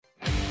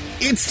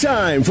It's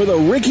time for the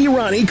Ricky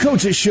Ronnie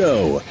Coaches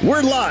Show.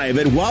 We're live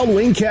at Wild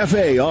Wing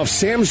Cafe off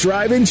Sam's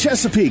Drive in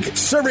Chesapeake,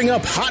 serving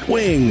up hot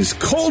wings,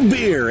 cold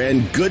beer,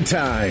 and good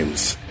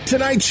times.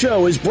 Tonight's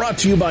show is brought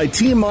to you by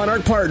Team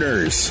Monarch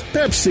Partners.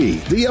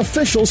 Pepsi, the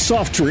official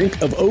soft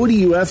drink of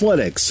ODU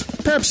Athletics.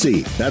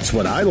 Pepsi, that's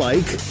what I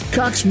like.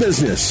 Cox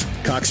Business.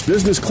 Cox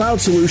Business Cloud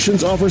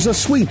Solutions offers a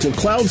suite of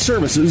cloud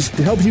services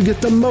to help you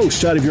get the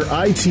most out of your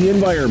IT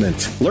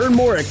environment. Learn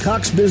more at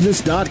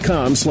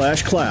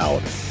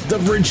coxbusiness.com/cloud. The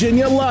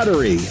Virginia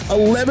Lottery,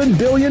 $11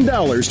 billion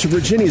to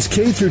Virginia's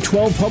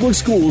K-12 public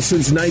schools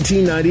since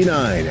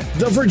 1999.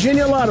 The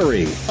Virginia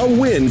Lottery, a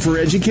win for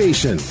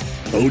education.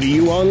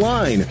 ODU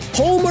Online,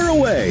 home or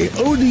away,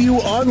 ODU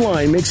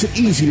Online makes it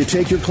easy to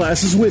take your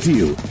classes with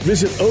you.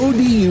 Visit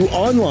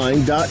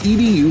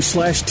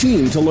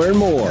oduonline.edu/team to learn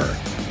more.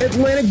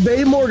 Atlantic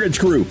Bay Mortgage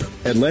Group.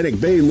 Atlantic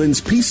Bay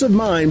lends peace of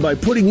mind by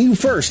putting you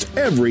first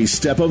every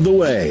step of the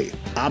way.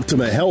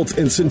 Optima Health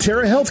and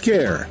Centera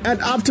Healthcare.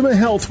 At Optima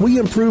Health, we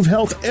improve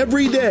health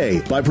every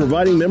day by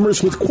providing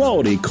members with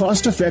quality,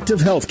 cost-effective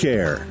health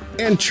care.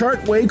 And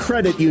Chartway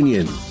Credit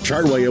Union.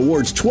 Chartway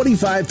awards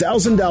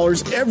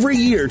 $25,000 every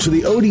year to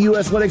the ODU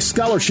Athletic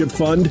Scholarship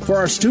Fund for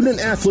our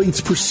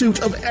student-athletes'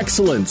 pursuit of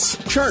excellence.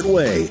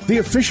 Chartway, the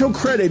official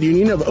credit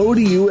union of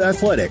ODU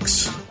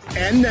Athletics.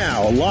 And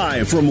now,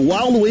 live from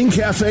Wild Wing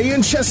Cafe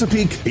in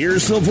Chesapeake,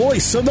 here's the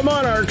voice of the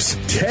Monarchs,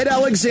 Ted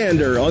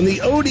Alexander, on the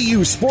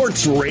ODU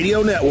Sports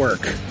Radio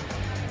Network.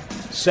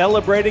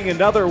 Celebrating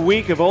another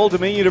week of Old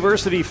Dominion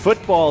University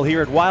football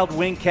here at Wild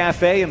Wing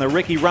Cafe and the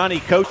Ricky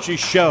Ronnie Coaches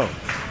Show.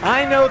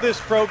 I know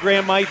this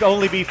program might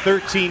only be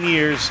 13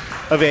 years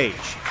of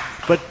age,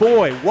 but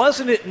boy,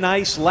 wasn't it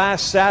nice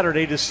last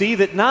Saturday to see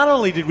that not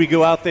only did we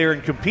go out there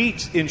and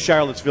compete in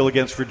Charlottesville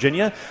against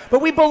Virginia,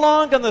 but we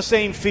belonged on the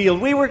same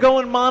field. We were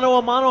going mano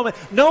a mano.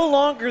 No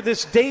longer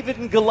this David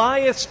and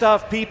Goliath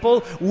stuff,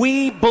 people.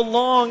 We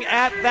belong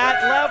at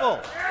that level.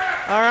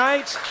 All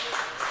right?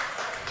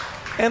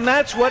 And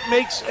that's what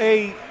makes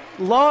a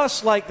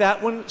loss like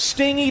that one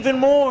sting even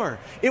more.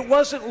 It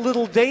wasn't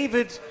little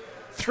David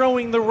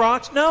throwing the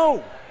rocks.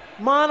 No.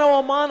 Mano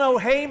a mano,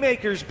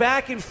 haymakers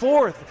back and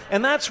forth.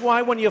 And that's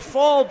why when you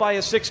fall by a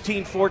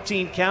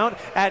 16-14 count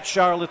at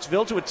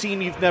Charlottesville to a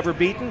team you've never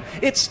beaten,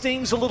 it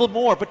stings a little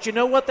more. But you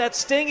know what? That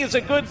sting is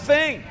a good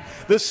thing.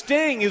 The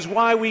sting is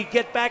why we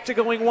get back to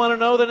going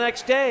 1-0 the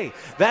next day.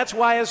 That's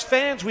why as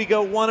fans we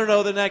go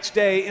 1-0 the next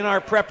day in our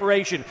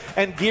preparation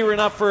and gearing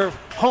up for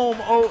home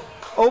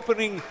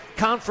opening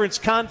conference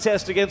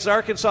contest against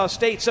Arkansas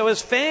State. So as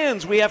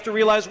fans, we have to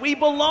realize we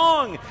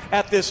belong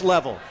at this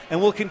level and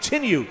will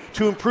continue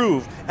to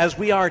improve as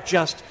we are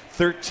just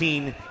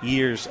 13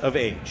 years of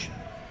age.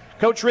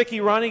 Coach Ricky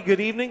Ronnie, good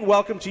evening.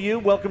 Welcome to you.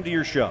 Welcome to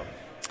your show.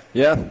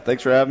 Yeah,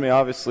 thanks for having me.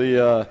 Obviously,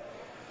 that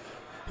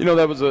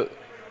was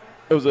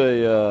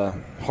a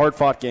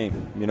hard-fought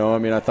game.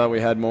 I thought we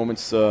had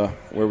moments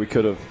where we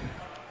could have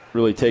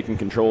really taken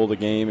control of the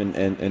game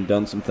and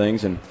done some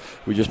things, and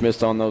we just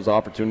missed on those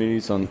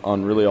opportunities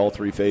on really all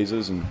three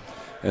phases. And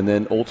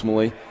then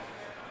ultimately,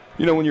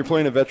 when you're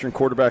playing a veteran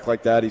quarterback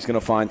like that, he's going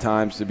to find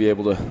times to be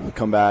able to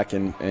come back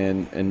and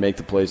make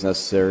the plays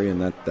necessary,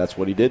 and that's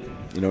what he did.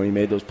 He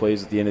made those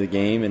plays at the end of the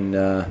game, and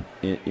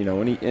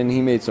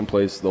he made some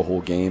plays the whole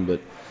game,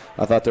 but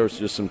I thought there was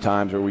just some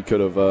times where we could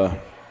have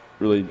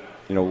really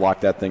lock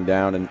that thing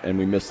down, and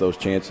we missed those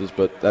chances.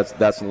 But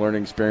that's a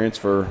learning experience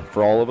for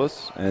all of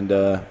us, and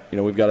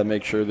we've got to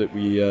make sure that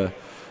we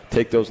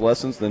take those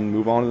lessons, then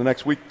move on to the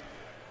next week.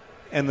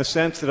 And the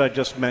sense that I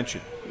just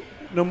mentioned,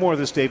 no more of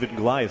this David and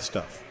Goliath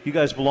stuff. You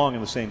guys belong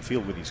in the same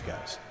field with these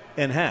guys,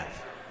 and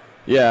have.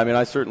 Yeah,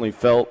 I certainly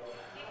felt,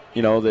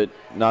 that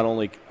not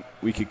only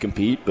we could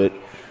compete, but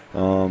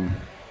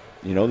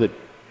that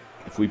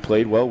if we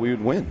played well, we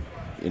would win.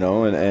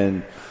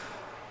 And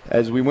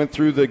as we went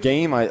through the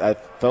game, I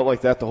felt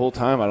like that the whole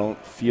time. I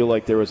don't feel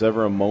like there was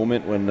ever a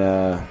moment when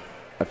I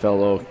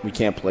felt, we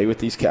can't play with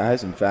these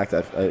guys. In fact,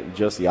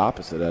 just the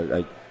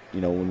opposite.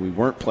 When we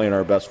weren't playing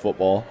our best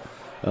football,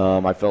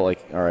 I felt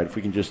like, all right, if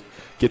we can just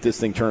get this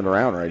thing turned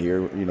around right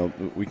here,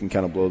 we can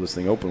kind of blow this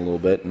thing open a little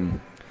bit. And,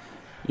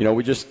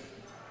 we just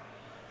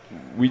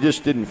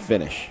didn't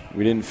finish.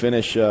 We didn't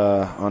finish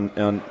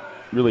on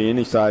really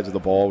any sides of the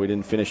ball. We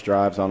didn't finish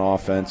drives on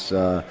offense.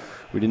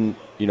 We didn't,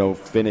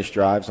 finish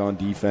drives on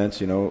defense,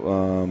 and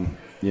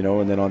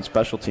then on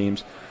special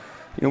teams.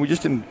 We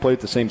just didn't play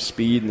with the same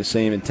speed and the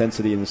same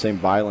intensity and the same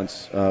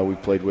violence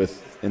we've played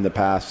with in the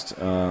past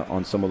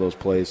on some of those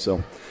plays. So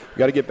we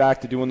got to get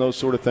back to doing those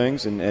sort of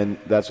things, and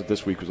that's what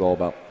this week was all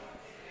about.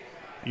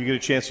 You get a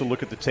chance to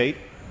look at the tape,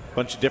 a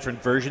bunch of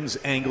different versions,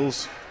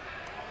 angles,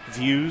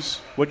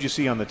 views. What did you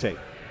see on the tape?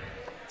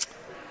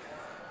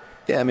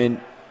 Yeah,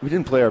 we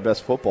didn't play our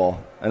best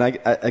football. And,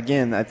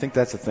 I think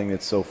that's the thing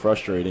that's so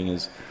frustrating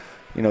is,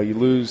 you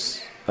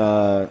lose,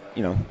 on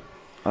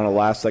a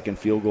last-second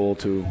field goal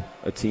to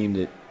a team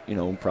that,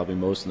 probably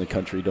most in the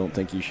country don't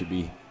think you should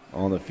be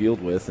on the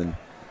field with. And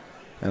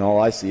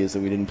all I see is that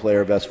we didn't play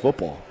our best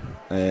football.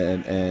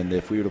 And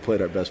if we would have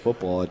played our best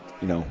football,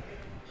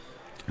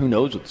 who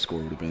knows what the score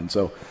would have been.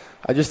 So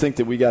I just think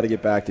that we got to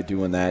get back to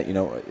doing that. You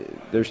know,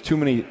 there's too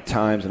many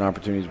times and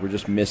opportunities we're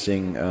just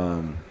missing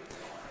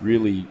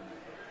really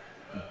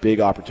big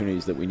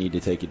opportunities that we need to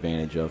take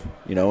advantage of.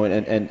 You know,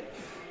 and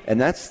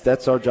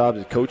that's our job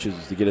as coaches,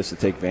 is to get us to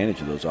take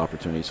advantage of those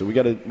opportunities. So we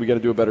got to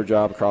do a better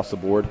job across the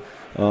board.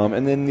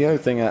 And then the other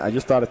thing, I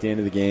just thought at the end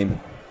of the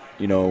game,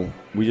 you know,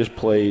 we just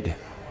played.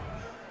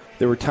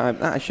 There were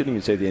times, I shouldn't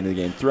even say the end of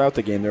the game. Throughout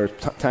the game, there were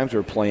times we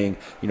were playing,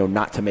 you know,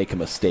 not to make a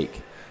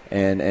mistake.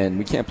 And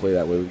we can't play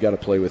that way. We've got to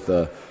play with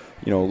a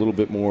little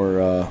bit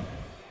more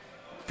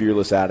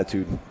fearless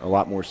attitude, a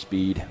lot more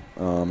speed,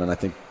 and I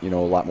think, you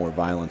know, a lot more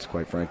violence,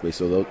 quite frankly.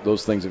 So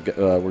those things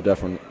were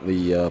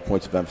definitely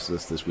points of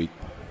emphasis this week.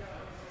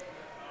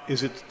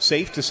 Is it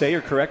safe to say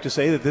or correct to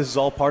say that this is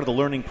all part of the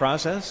learning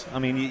process? I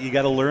mean, you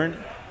got to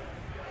learn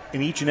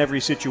in each and every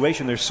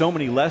situation. There's so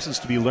many lessons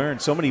to be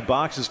learned, so many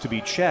boxes to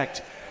be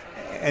checked,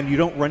 and you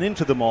don't run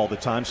into them all the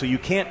time, so you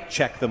can't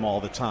check them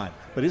all the time.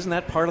 But isn't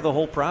that part of the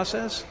whole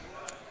process?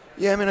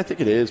 Yeah, I mean, I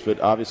think it is, but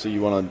obviously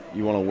you want to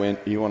win.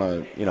 You want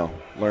to, you know,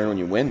 learn when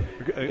you win.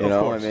 You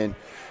know, course. I mean,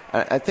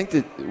 I think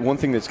that one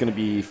thing that's going to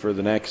be for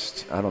the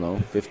next,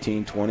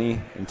 15,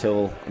 20,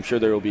 until I'm sure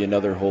there will be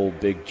another whole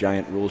big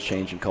giant rules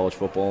change in college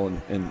football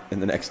in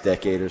the next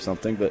decade or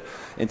something. But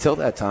until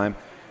that time,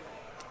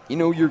 you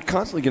know, you're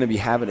constantly going to be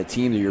having a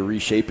team that you're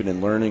reshaping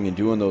and learning and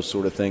doing those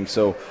sort of things.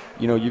 So,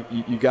 you know,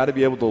 you got to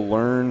be able to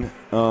learn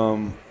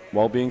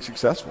while being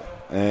successful.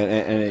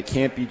 And it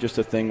can't be just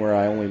a thing where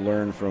I only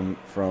learn from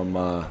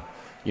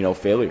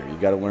failure. You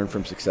got to learn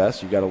from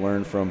success. You got to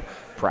learn from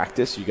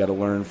practice. You got to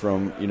learn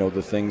from, you know,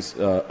 the things,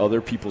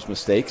 other people's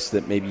mistakes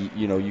that maybe,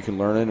 you know, you can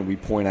learn in and we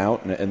point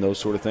out and those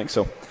sort of things.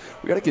 So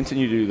we got to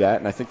continue to do that.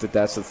 And I think that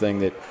that's the thing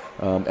that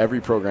every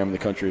program in the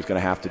country is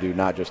going to have to do,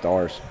 not just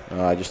ours.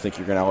 I just think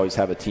you're going to always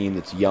have a team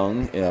that's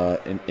young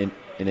and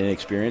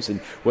inexperienced,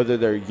 and whether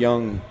they're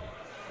young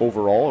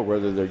overall or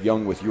whether they're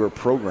young with your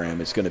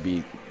program is going to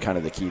be kind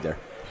of the key there.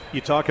 You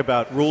talk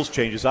about rules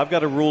changes. I've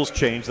got a rules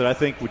change that I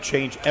think would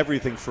change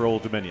everything for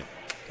Old Dominion.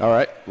 All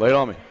right, lay it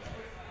on me.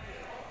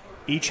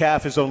 Each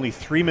half is only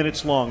 3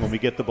 minutes long when we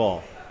get the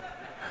ball.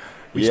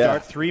 We Yeah.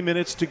 start 3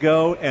 minutes to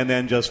go and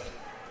then just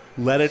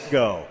let it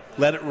go.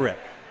 Let it rip.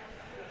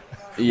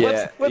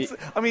 Yeah. I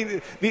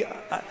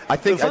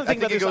think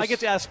I get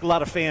to ask a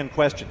lot of fan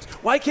questions.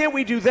 Why can't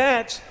we do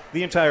that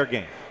the entire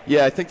game?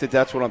 Yeah, I think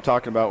that's what I'm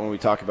talking about when we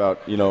talk about,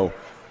 you know,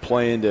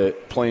 playing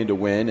to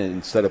win and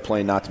instead of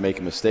playing not to make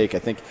a mistake. I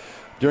think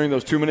during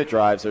those 2-minute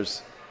drives,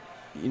 there's,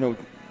 you know,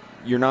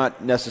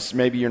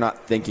 maybe you're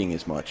not thinking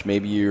as much.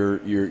 Maybe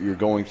you're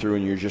going through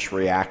and you're just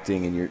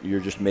reacting and you're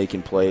just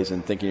making plays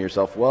and thinking to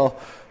yourself, well,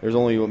 there's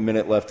only a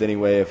minute left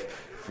anyway.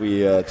 If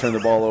we turn the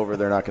ball over,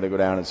 they're not going to go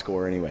down and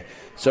score anyway.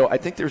 So I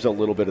think there's a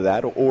little bit of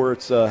that, or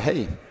it's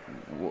hey,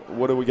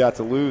 what do we got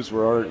to lose?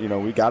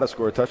 We got to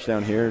score a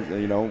touchdown here.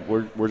 You know,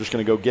 we're just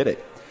going to go get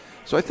it.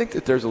 So I think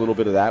that there's a little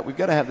bit of that. We've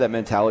got to have that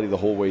mentality the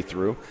whole way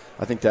through.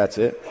 I think that's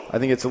it. I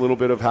think it's a little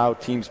bit of how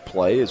teams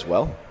play as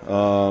well.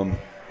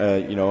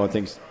 I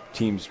think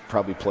teams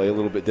probably play a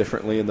little bit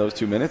differently in those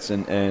 2 minutes,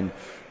 and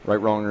right,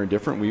 wrong, or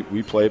indifferent,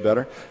 we play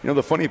better. You know,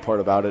 the funny part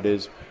about it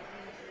is,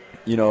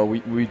 you know,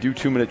 we do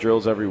 2-minute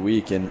drills every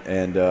week, and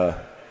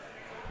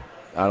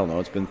I don't know,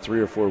 it's been 3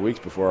 or 4 weeks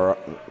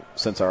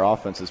since our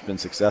offense has been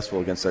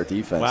successful against our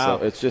defense. Wow.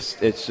 So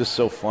it's just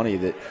so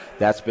funny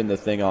that's been the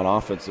thing on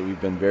offense that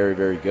we've been very,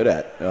 very good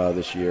at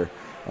this year.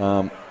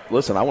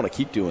 Listen, I want to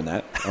keep doing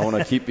that. I want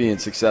to keep being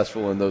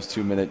successful in those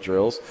 2-minute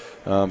drills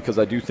because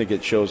I do think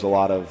it shows a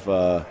lot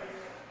of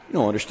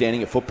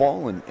understanding of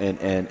football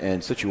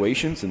and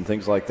situations and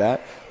things like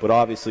that. But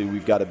obviously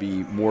we've got to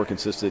be more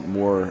consistent,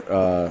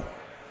 more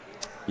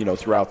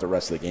throughout the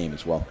rest of the game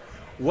as well.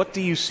 What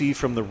do you see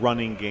from the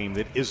running game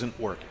that isn't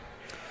working?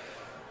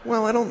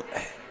 Well, I don't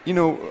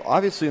 –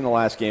 obviously in the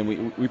last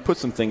game we put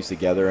some things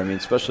together. I mean,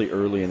 especially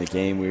early in the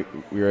game, we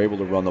were able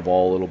to run the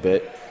ball a little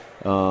bit.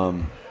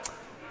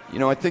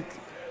 I think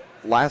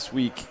last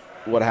week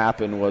what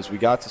happened was we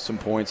got to some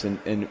points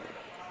and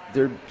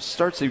there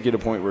starts to get a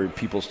point where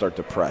people start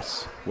to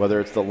press, whether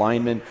it's the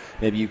lineman,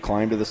 maybe you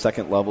climb to the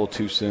second level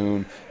too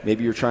soon,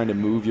 maybe you're trying to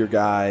move your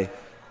guy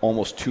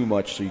almost too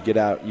much, so you get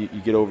out, you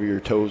get over your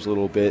toes a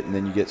little bit, and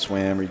then you get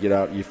swam, or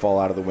you fall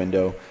out of the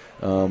window.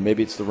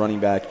 Maybe it's the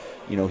running back,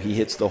 he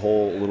hits the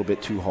hole a little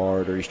bit too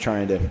hard, or he's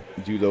trying to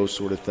do those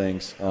sort of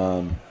things.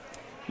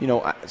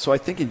 So I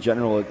think in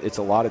general it's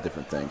a lot of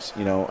different things.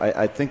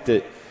 I think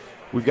that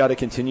we've got to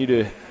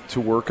continue to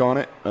work on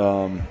it.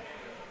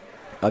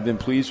 I've been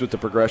pleased with the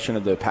progression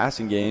of the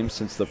passing game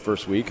since the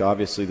first week.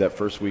 Obviously, that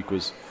first week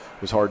was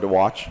hard to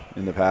watch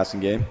in the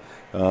passing game.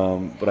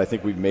 But I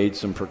think we've made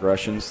some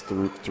progressions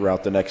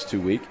throughout the next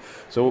 2 weeks.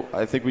 So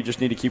I think we just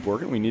need to keep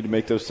working. We need to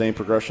make those same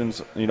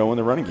progressions, in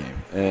the running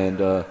game.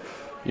 And,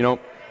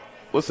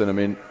 listen, I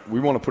mean, we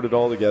want to put it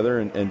all together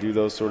and do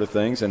those sort of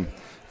things. And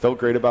felt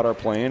great about our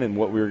plan and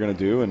what we were going to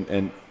do.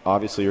 And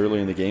obviously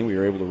early in the game we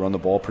were able to run the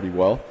ball pretty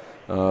well.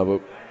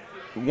 But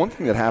one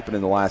thing that happened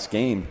in the last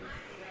game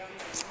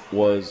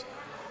was,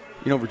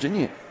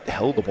 Virginia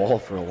held the ball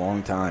for a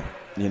long time,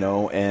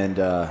 and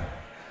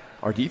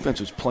our defense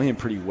was playing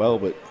pretty well,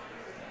 but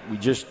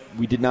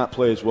we did not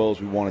play as well as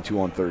we wanted to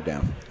on third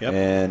down. Yep.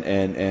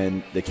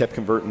 And they kept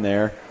converting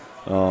there,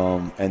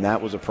 and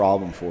that was a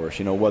problem for us.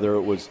 Whether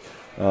it was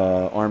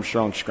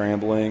Armstrong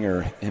scrambling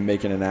or him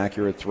making an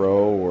accurate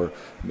throw, or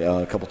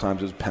a couple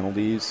times it was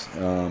penalties.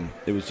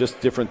 It was just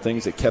different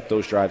things that kept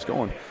those drives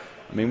going.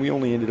 I mean, we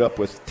only ended up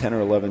with 10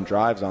 or 11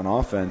 drives on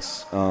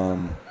offense,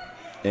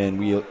 and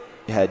we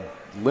had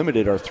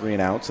limited our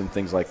 3-and-outs and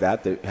things like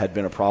that had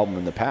been a problem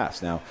in the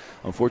past. Now,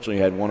 unfortunately,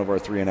 we had one of our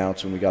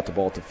 3-and-outs when we got the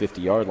ball to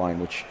 50-yard line,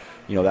 which,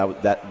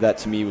 that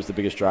to me was the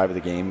biggest drive of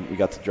the game. We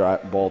got the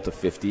ball to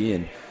 50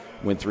 and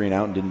went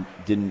 3-and-out and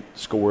didn't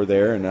score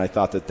there, and I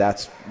thought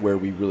that's where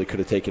we really could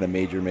have taken a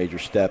major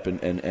step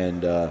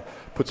and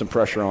put some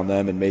pressure on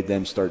them and made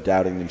them start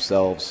doubting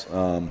themselves.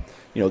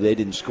 They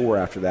didn't score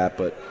after that,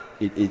 but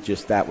it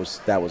just that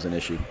was an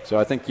issue. So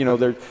I think you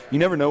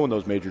never know when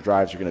those major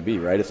drives are going to be,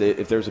 right?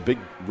 If there's a big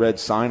red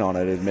sign on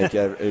it, it'd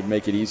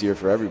make it easier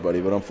for everybody.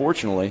 But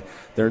unfortunately,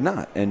 they're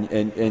not,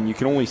 and you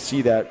can only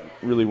see that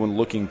really when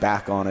looking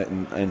back on it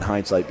and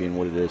hindsight being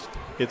what it is.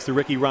 It's the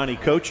Ricky Ronnie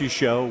Coaches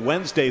Show,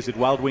 Wednesdays at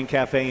Wild Wing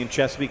Cafe in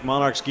Chesapeake.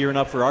 Monarchs gearing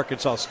up for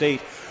Arkansas State.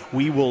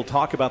 We will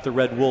talk about the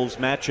Red Wolves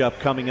matchup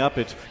coming up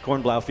at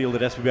Cornblau Field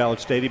at SB Ballard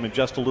Stadium in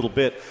just a little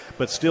bit,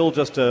 but still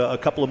just a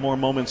couple of more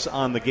moments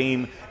on the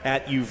game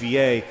at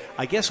UVA.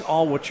 I guess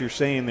all what you're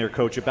saying there,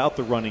 Coach, about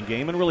the running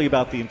game and really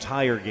about the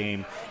entire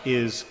game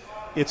is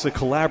it's a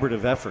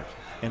collaborative effort,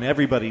 and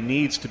everybody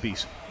needs to be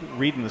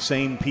reading the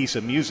same piece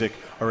of music,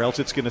 or else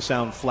it's going to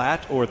sound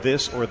flat or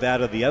this or that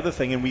or the other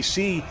thing. And we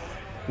see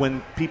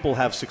when people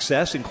have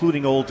success,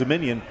 including Old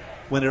Dominion,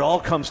 when it all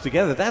comes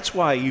together. That's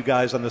why you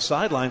guys on the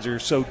sidelines are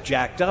so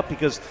jacked up,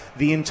 because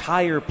the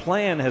entire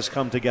plan has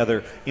come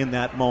together in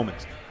that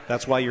moment.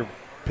 That's why you're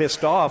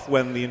pissed off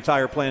when the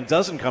entire plan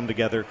doesn't come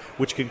together,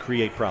 which can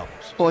create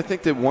problems. Well, I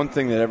think that one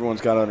thing that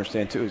everyone's got to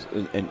understand too is,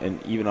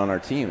 and even on our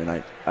team,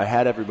 and I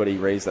had everybody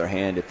raise their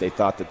hand if they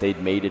thought that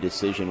they'd made a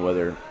decision,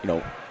 whether,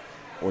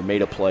 or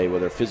made a play,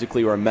 whether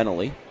physically or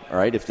mentally, all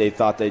right, if they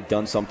thought they'd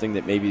done something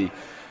that maybe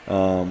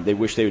they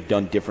wish they had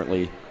done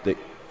differently that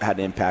had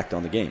an impact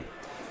on the game.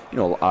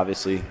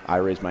 Obviously, I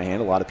raised my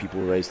hand. A lot of people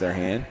raised their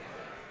hand.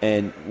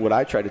 And what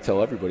I try to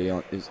tell everybody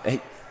is,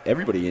 hey,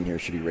 everybody in here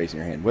should be raising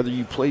your hand, whether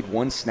you played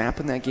one snap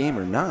in that game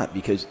or not,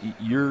 because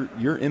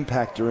your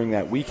impact during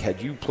that week,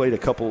 had you played a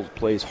couple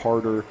plays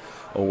harder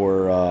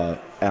or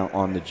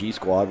on the G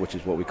squad, which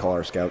is what we call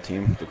our scout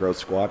team, the growth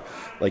squad,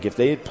 like if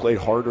they had played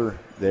harder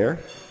there,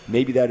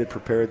 maybe that had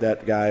prepared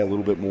that guy a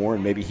little bit more,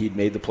 and maybe he'd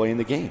made the play in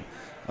the game.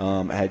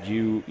 Had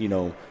you,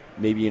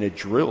 maybe in a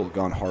drill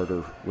gone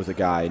harder with a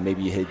guy, and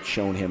maybe you had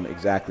shown him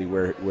exactly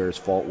where his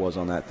fault was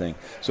on that thing.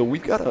 So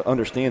we've got to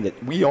understand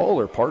that we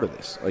all are part of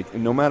this. Like,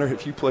 no matter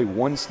if you play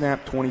one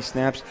snap, 20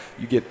 snaps,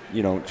 you get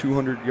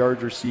 200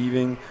 yards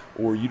receiving,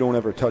 or you don't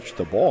ever touch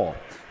the ball.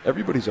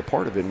 Everybody's a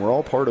part of it, and we're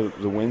all part of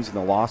the wins and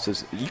the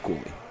losses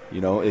equally.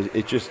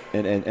 It just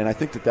and I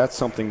think that's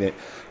something that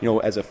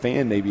as a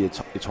fan maybe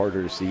it's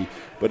harder to see,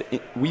 but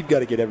we've got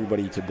to get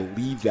everybody to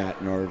believe that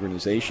in our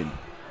organization.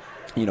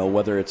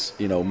 Whether it's,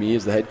 me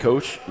as the head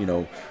coach,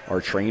 our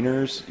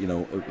trainers,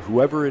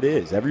 whoever it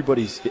is,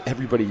 everybody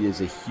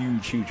is a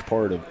huge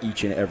part of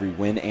each and every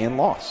win and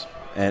loss.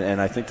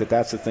 And I think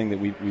that's the thing that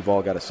we've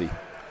all got to see.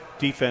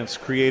 Defense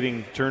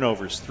creating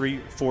turnovers, 3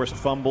 forced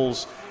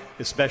fumbles,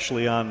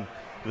 especially on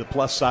the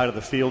plus side of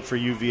the field for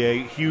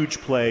UVA. Huge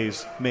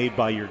plays made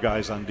by your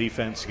guys on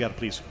defense. You got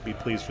to be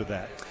pleased with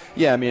that.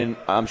 Yeah, I mean,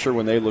 I'm sure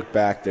when they look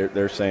back,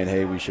 they're saying,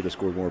 hey, we should have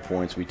scored more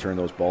points. We turned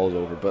those balls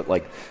over. But,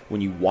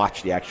 when you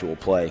watch the actual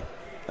play,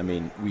 I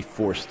mean, we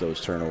forced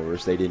those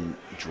turnovers. They didn't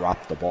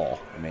drop the ball.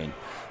 I mean,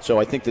 so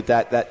I think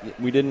that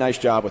we did a nice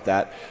job with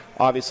that.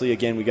 Obviously,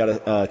 again, we got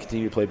to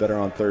continue to play better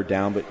on third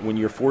down. But when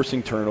you're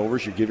forcing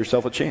turnovers, you give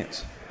yourself a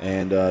chance.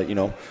 And,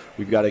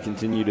 we've got to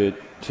continue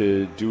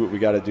to do what we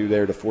got to do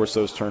there to force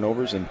those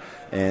turnovers.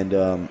 And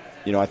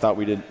I thought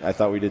we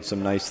did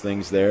some nice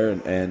things there.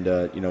 And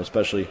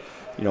especially –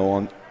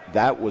 on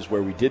that was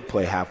where we did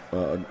play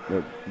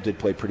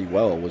pretty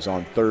well, was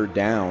on third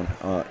down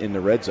in the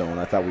red zone.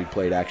 I thought we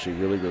played actually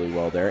really, really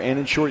well there. And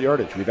in short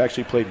yardage, we've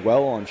actually played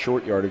well on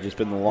short yardage. It's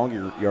been the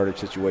longer yardage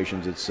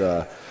situations. It's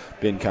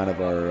been kind of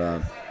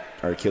our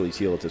Achilles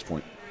heel at this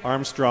point.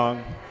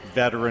 Armstrong,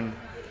 veteran,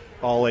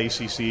 all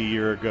ACC a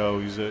year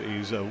ago.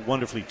 He's a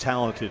wonderfully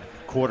talented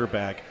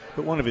quarterback,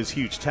 but one of his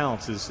huge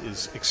talents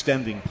is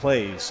extending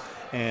plays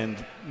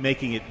and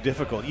making it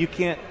difficult. You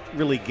can't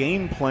really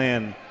game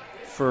plan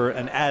for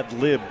an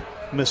ad-lib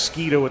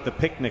mosquito at the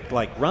picnic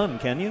like run,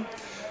 can you?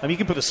 I mean, you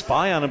can put a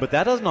spy on him, but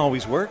that doesn't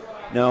always work.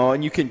 No,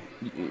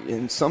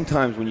 and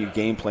sometimes when you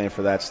game plan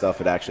for that stuff,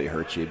 it actually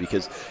hurts you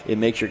because it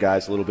makes your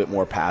guys a little bit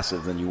more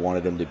passive than you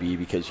wanted them to be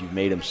because you've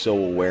made them so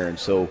aware and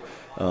so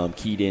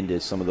keyed into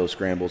some of those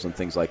scrambles and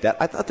things like that.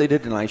 I thought they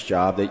did a nice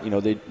job.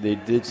 They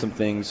did some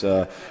things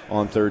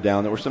on third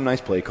down. There were some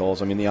nice play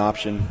calls. I mean,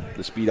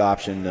 the speed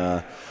option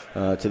to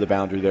the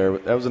boundary there,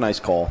 that was a nice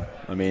call.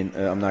 I mean,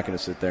 I'm not going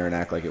to sit there and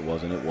act like it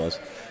wasn't. It was.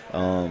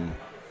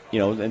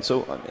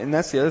 And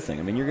that's the other thing.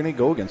 I mean, you're going to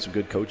go against some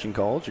good coaching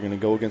calls. You're going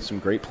to go against some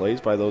great plays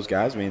by those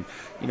guys.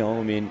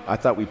 I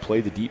thought we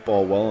played the deep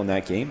ball well in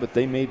that game, but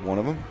they made one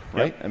of them,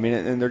 right? Yep. I mean,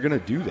 and they're going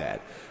to do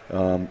that.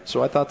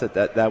 So I thought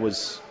that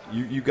was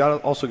you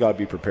got to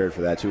be prepared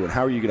for that too. And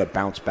how are you going to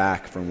bounce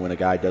back from when a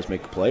guy does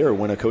make a play or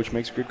when a coach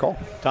makes a good call?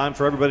 Time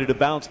for everybody to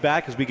bounce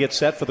back as we get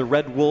set for the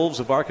Red Wolves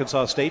of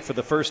Arkansas State for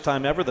the first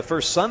time ever, the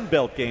first Sun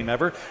Belt game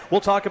ever. We'll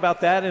talk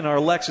about that in our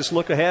Lexus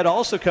Look Ahead.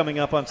 Also coming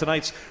up on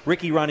tonight's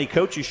Ricky Ronnie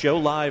Coaches Show,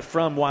 live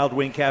from Wild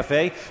Wing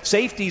Cafe,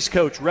 safeties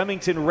coach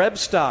Remington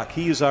Rebstock.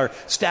 He is our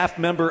staff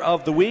member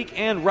of the week.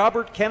 And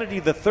Robert Kennedy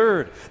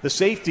III, the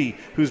safety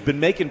who's been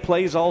making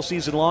plays all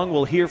season long.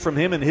 We'll hear from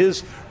him and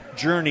his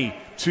journey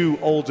to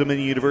Old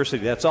Dominion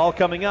University. That's all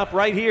coming up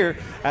right here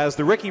as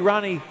the Ricky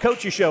Ronnie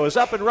Coaches Show is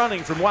up and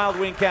running from Wild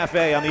Wing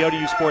Cafe on the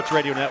ODU Sports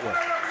Radio Network.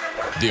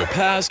 Dear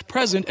past,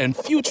 present, and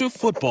future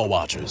football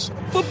watchers,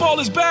 football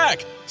is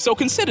back! So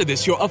consider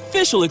this your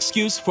official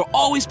excuse for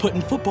always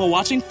putting football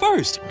watching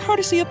first,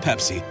 courtesy of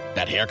Pepsi.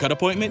 That haircut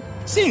appointment?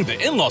 Seeing the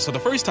in-laws for the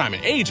first time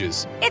in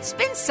ages. It's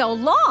been so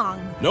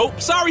long.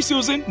 Nope, sorry,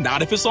 Susan,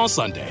 not if it's on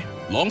Sunday.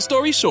 Long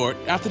story short,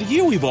 after the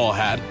year we've all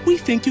had, we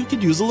think you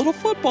could use a little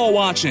football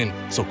watching.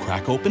 So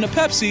crack open a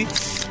Pepsi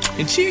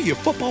and cheer your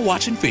football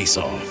watching face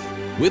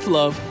off. With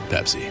love,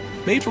 Pepsi.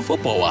 Made for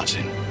football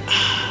watching.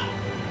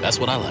 That's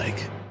what I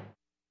like.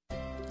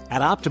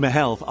 At Optima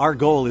Health, our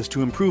goal is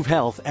to improve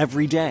health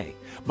every day.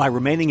 By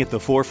remaining at the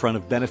forefront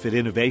of benefit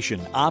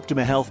innovation,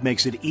 Optima Health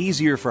makes it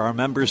easier for our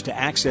members to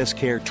access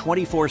care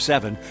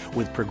 24/7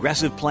 with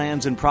progressive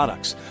plans and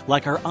products,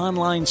 like our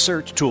online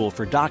search tool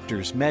for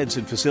doctors, meds,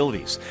 and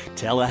facilities,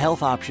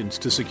 telehealth options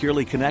to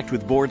securely connect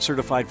with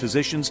board-certified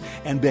physicians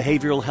and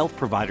behavioral health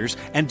providers,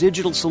 and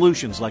digital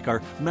solutions like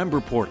our member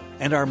portal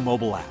and our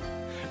mobile app.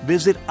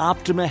 Visit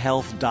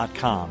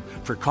OptimaHealth.com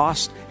for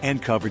cost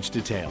and coverage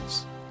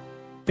details.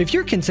 If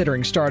you're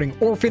considering starting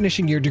or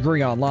finishing your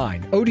degree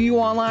online, ODU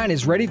Online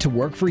is ready to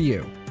work for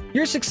you.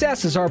 Your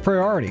success is our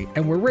priority,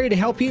 and we're ready to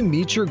help you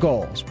meet your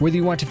goals, whether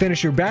you want to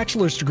finish your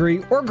bachelor's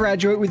degree or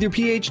graduate with your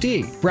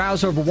PhD.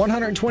 Browse over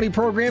 120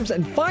 programs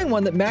and find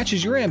one that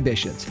matches your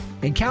ambitions.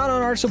 And count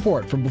on our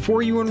support from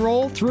before you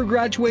enroll through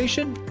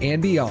graduation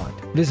and beyond.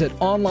 Visit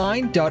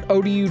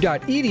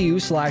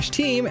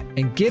online.odu.edu/team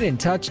and get in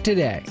touch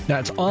today.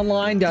 That's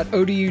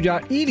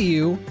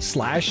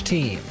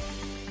online.odu.edu/team.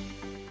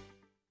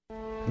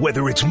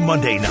 Whether it's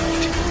Monday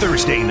night,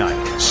 Thursday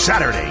night,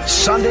 Saturday,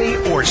 Sunday,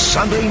 or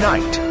Sunday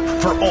night,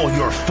 for all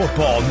your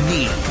football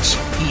needs,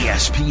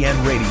 ESPN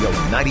Radio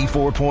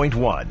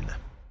 94.1.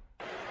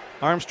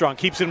 Armstrong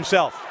keeps it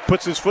himself,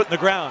 puts his foot in the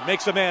ground,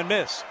 makes a man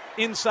miss.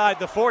 Inside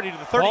the 40 to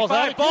the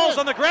 35, ball's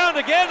on the ground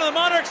again, and the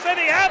Monarchs said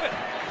he have it.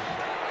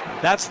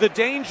 That's the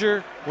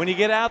danger when you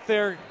get out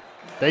there.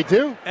 They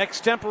do.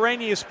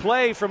 Extemporaneous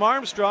play from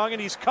Armstrong,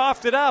 and he's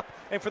coughed it up.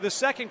 And for the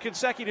second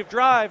consecutive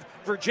drive,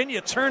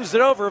 Virginia turns it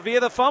over via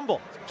the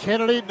fumble.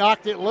 Kennedy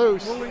knocked it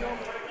loose.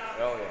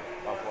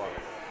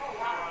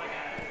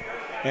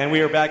 And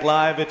we are back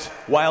live at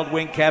Wild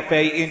Wing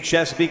Cafe in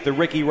Chesapeake, the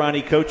Ricky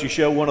Ronnie Coaches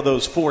Show, one of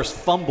those forced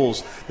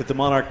fumbles that the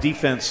Monarch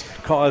defense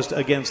caused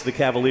against the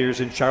Cavaliers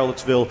in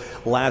Charlottesville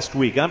last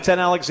week. I'm Ted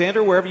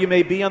Alexander, wherever you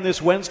may be on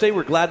this Wednesday.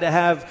 We're glad to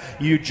have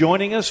you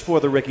joining us for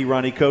the Ricky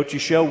Ronnie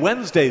Coaches Show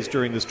Wednesdays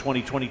during this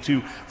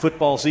 2022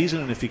 football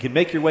season. And if you can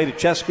make your way to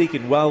Chesapeake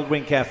and Wild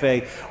Wing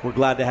Cafe, we're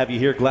glad to have you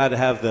here. Glad to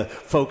have the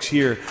folks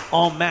here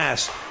en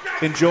masse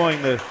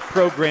enjoying the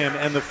program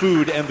and the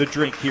food and the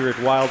drink here at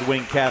Wild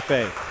Wing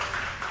Cafe.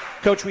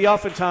 Coach, we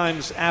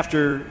oftentimes,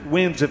 after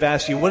wins, have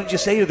asked you, what did you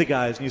say to the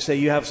guys? And you say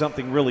you have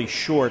something really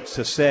short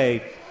to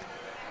say.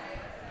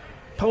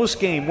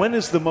 Post-game, when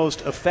is the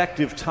most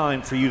effective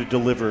time for you to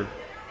deliver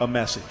a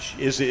message?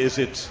 Is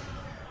it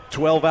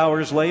 12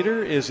 hours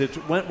later? Is it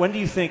when do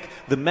you think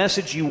the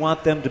message you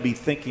want them to be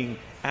thinking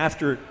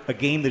after a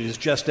game that has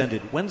just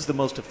ended? When's the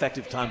most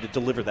effective time to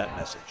deliver that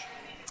message?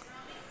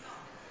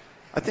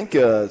 I think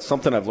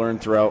something I've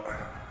learned throughout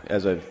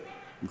as I've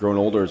grown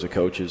older as a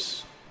coach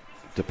is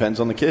depends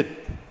on the kid,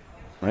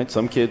 right?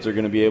 Some kids are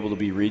going to be able to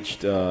be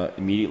reached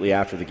immediately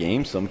after the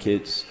game. Some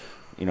kids,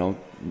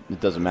 it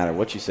doesn't matter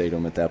what you say to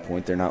them at that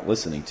point. They're not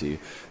listening to you.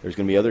 There's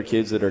going to be other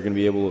kids that are going to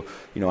be able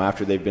to,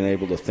 after they've been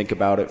able to think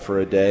about it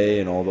for a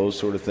day and all those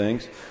sort of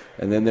things.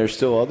 And then there's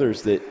still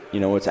others that,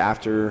 it's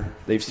after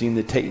they've seen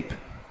the tape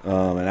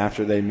and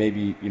after they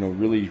maybe,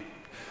 really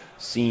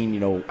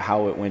seen,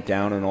 how it went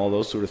down and all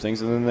those sort of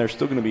things. And then there's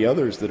still going to be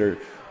others that are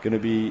going to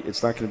be,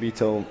 it's not going to be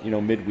till,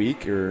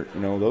 midweek or,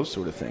 those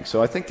sort of things.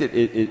 So I think that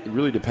it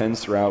really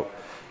depends throughout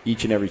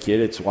each and every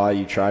kid. It's why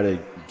you try to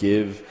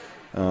give,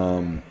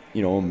 a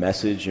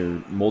message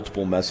or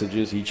multiple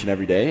messages each and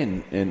every day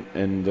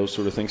and those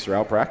sort of things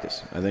throughout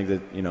practice. I think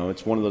that,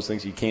 it's one of those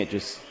things you can't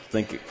just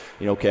think,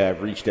 okay,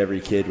 I've reached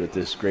every kid with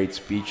this great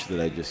speech that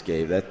I just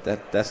gave.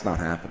 That's not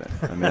happening.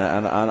 I mean,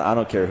 I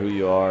don't care who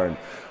you are and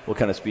what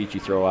kind of speech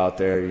you throw out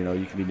there.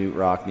 You can be Newt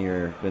Rockne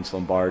or Vince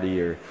Lombardi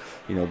or,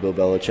 Bill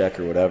Belichick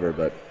or whatever,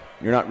 but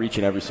you're not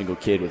reaching every single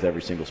kid with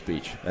every single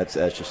speech. That's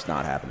just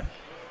not happening.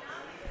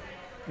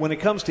 when it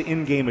comes to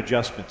in-game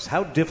adjustments,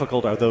 how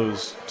difficult are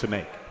those to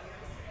make?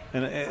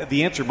 And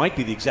the answer might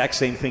be the exact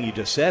same thing you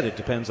just said. It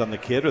depends on the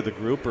kid or the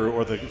group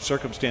or the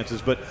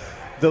circumstances. But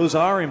those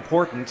are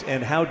important,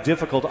 and how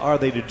difficult are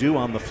they to do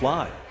on the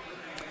fly?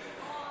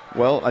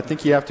 Well, I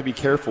think you have to be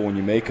careful when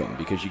you make them,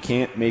 because you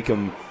can't make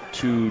them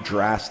too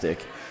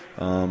drastic.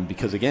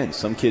 Because, again,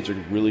 some kids are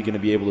really going to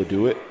be able to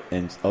do it,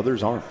 and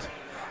others aren't.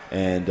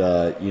 And,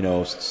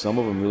 some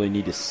of them really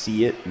need to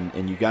see it,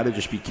 and you got to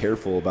just be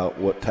careful about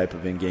what type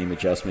of in-game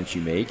adjustments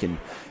you make. And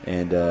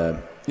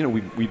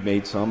we've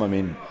made some,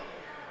 and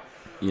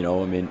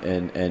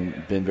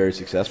been very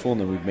successful.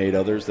 And then we've made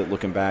others that,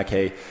 looking back,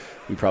 hey,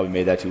 we probably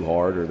made that too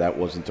hard, or that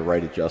wasn't the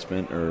right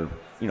adjustment, or,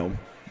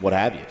 what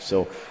have you.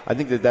 So I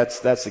think that's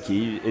the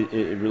key.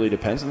 It really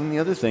depends. And then the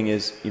other thing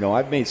is,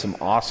 I've made some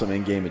awesome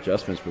in-game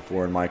adjustments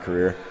before in my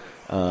career.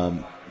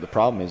 The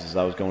problem is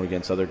I was going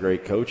against other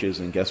great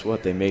coaches, and guess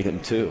what? They made them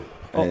too.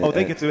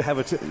 They get to have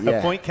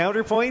a point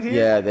counterpoint here?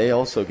 Yeah, they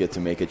also get to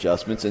make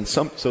adjustments. And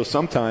so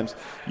sometimes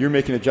you're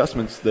making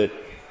adjustments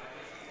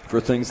for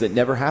things that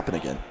never happen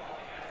again.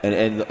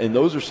 And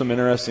those are some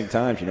interesting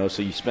times,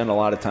 So you spend a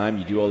lot of time,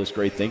 you do all this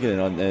great thinking,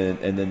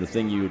 and then the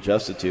thing you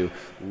adjusted to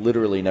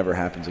literally never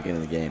happens again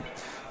in the game.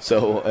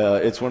 So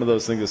it's one of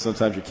those things that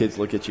sometimes your kids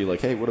look at you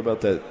like, hey, what about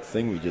that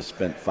thing we just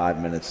spent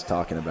 5 minutes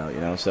talking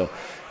about, So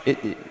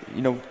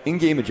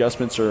in-game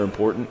adjustments are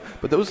important,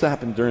 but those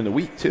happen during the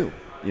week too.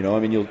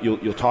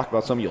 You'll talk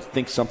about something, you'll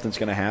think something's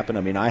going to happen.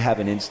 I have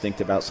an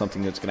instinct about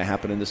something that's going to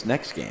happen in this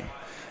next game,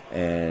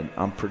 and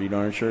I'm pretty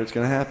darn sure it's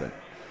going to happen.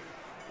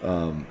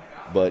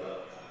 But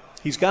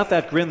he's got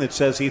that grin that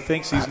says he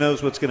thinks he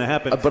knows what's going to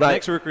happen. But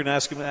next week we're going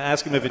to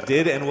ask him if it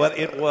did and what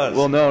it was.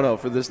 Well, no,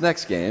 for this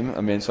next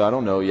game. So I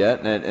don't know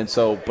yet,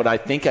 but I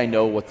think I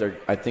know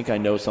I think I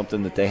know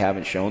something that they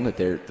haven't shown that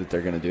they're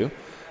going to do.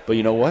 But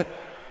you know what?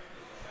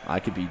 I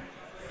could be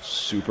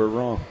super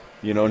wrong.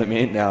 You know what I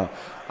mean? Now,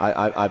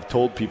 I've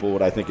told people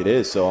what I think it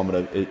is, so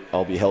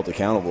I'll be held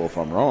accountable if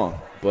I'm wrong.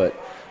 But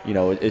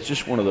it's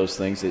just one of those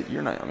things that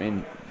you're not.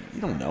 You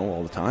don't know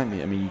all the time.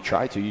 You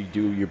try to. You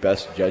do your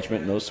best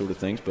judgment and those sort of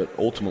things, but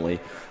ultimately,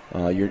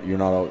 you're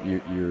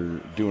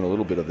doing a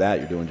little bit of that.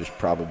 You're doing just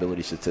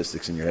probability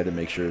statistics in your head to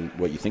make sure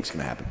what you think is going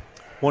to happen.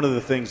 One of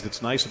the things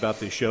that's nice about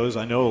this show is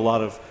I know a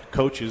lot of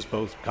coaches,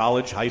 both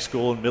college, high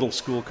school, and middle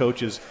school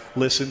coaches,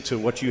 listen to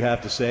what you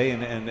have to say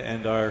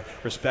and are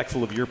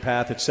respectful of your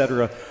path,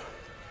 etc.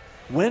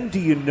 When do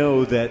you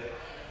know that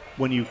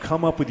when you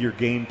come up with your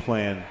game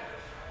plan,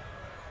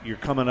 you're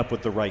coming up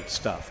with the right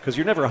stuff? Because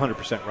you're never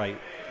 100% right,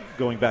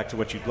 going back to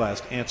what you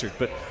last answered.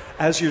 But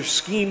as you're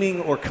scheming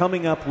or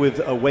coming up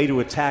with a way to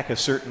attack a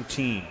certain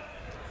team,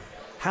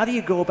 how do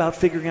you go about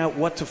figuring out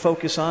what to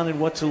focus on and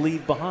what to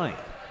leave behind?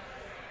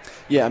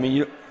 Yeah,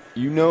 me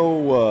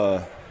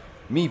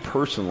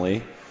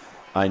personally,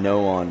 I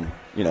know on,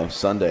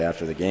 Sunday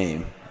after the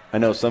game, I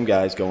know some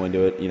guys go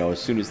into it,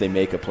 as soon as they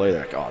make a play,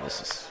 they're like, oh,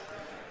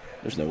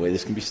 there's no way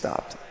this can be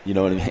stopped. You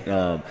know what I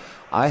mean?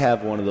 I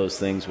have one of those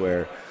things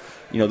where,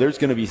 there's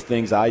going to be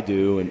things I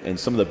do and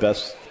some of the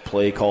best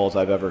play calls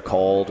I've ever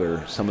called,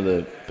 or some of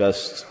the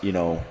best,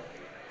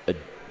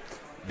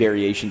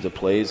 variations of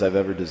plays I've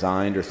ever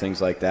designed, or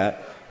things like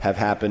that, have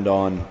happened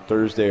on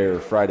Thursday or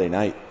Friday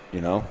night,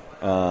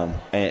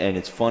 and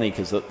it's funny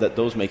because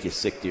those make you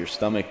sick to your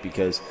stomach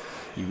because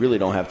you really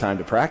don't have time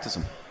to practice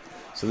them.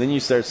 So then you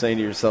start saying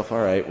to yourself,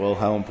 all right, well,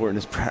 how important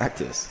is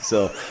practice?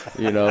 So,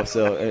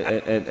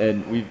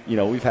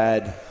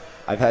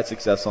 I've had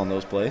success on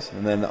those plays,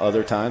 and then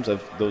other times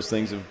those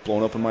things have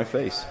blown up in my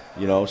face,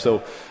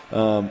 So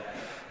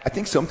I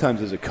think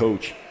sometimes as a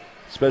coach,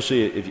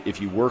 especially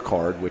if you work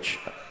hard, which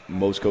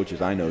most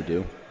coaches I know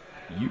do,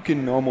 you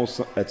can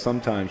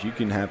sometimes you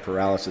can have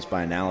paralysis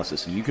by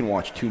analysis, and you can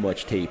watch too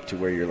much tape to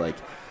where you're like,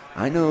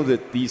 I know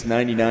that these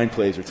 99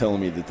 plays are telling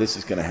me that this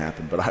is going to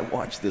happen, but I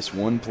watched this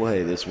one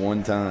play this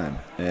one time,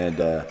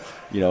 and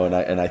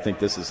I think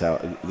this is how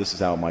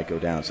it might go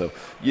down. So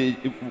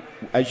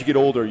as you get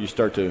older, you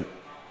start to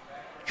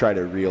try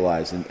to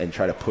realize and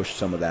try to push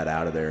some of that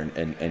out of there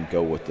and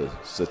go with the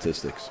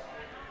statistics.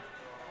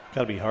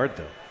 Got to be hard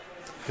though.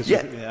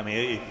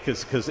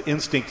 Because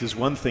instinct is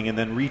one thing, and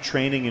then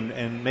retraining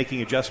and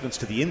making adjustments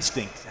to the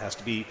instinct has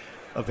to be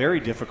a very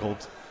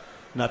difficult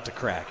nut to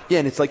crack. Yeah,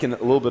 and it's like a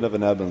little bit of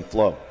an ebb and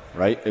flow,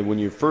 right? And when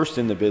you're first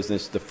in the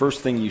business, the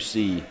first thing you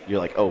see, you're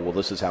like, oh, well,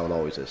 this is how it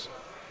always is,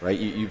 right?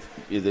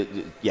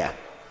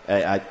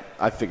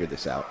 I figured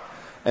this out.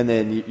 And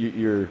then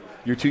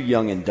you're too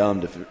young and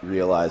dumb to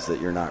realize that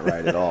you're not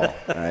right at all,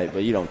 right?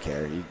 But you don't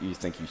care. You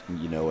think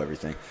you know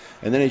everything.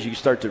 And then as you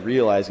start to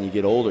realize and you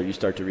get older, you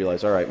start to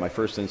realize, all right, my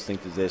first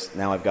instinct is this.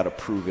 Now I've got to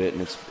prove it.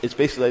 And it's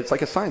basically it's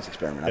like a science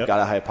experiment. Yep. I've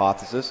got a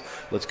hypothesis.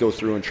 Let's go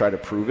through and try to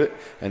prove it.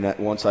 And that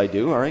once I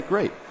do, all right,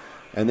 great.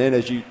 And then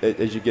as you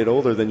get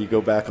older, then you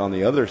go back on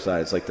the other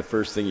side. It's like the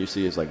first thing you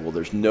see is like, well,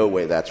 there's no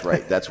way that's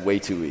right. That's way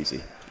too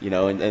easy, And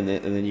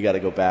then you got to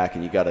go back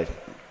and you got to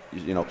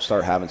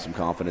start having some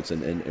confidence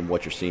in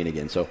what you're seeing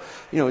again. So,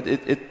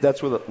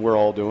 that's what we're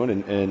all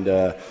doing. And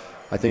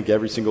I think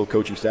every single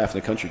coaching staff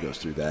in the country goes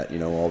through that,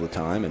 all the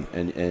time.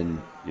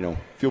 And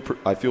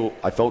I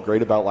felt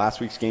great about last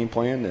week's game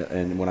plan.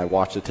 And when I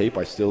watched the tape,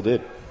 I still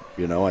did.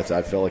 I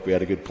felt like we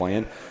had a good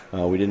plan.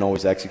 We didn't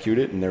always execute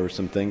it, and there were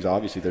some things.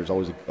 Obviously, there's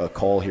always a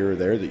call here or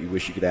there that you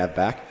wish you could have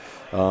back.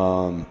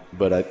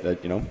 But I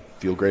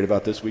feel great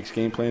about this week's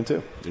game plan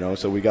too.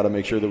 So we got to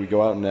make sure that we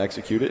go out and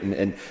execute it,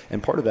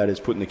 and part of that is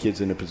putting the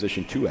kids in a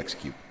position to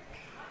execute.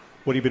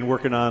 What have you been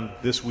working on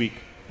this week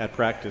at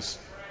practice?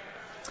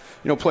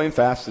 Playing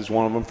fast is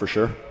one of them for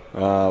sure.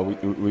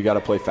 We got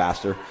to play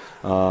faster.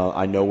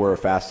 I know we're a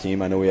fast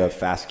team. I know we have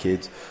fast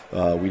kids.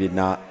 We did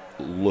not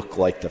look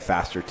like the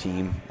faster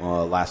team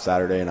last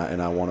Saturday,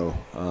 and I want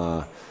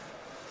to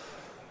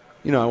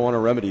I want to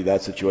remedy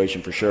that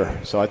situation for sure.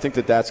 So I think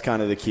that that's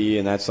kind of the key,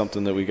 and that's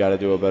something that we got to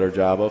do a better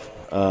job of.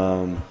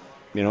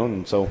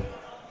 And so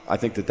I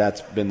think that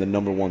that's been the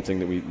number one thing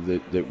that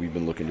we've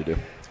been looking to do.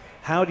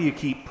 How do you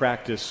keep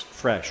practice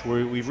fresh?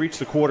 We've reached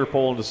the quarter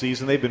pole in the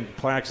season. They've been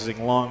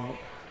practicing long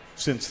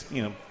since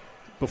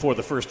before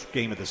the first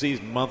game of the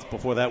season, month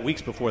before that,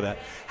 weeks before that.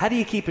 How do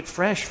you keep it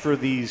fresh for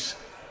these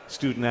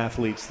student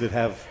athletes that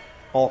have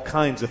all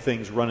kinds of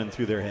things running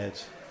through their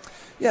heads?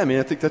 Yeah,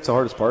 I think that's the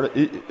hardest part.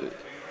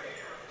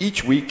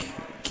 Each week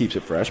keeps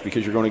it fresh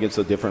because you're going against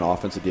a different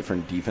offense, a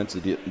different defense,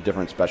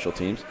 different special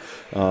teams.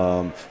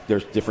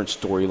 There's different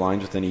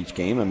storylines within each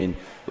game.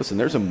 Listen,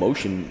 there's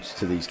emotions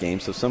to these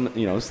games. So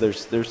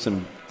there's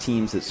some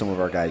teams that some of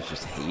our guys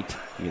just hate.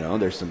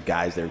 There's some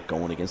guys they're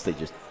going against they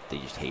just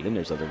hate them.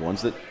 There's other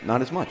ones that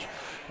not as much.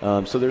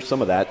 So there's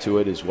some of that to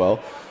it as well.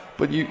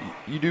 But you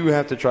do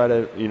have to try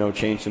to,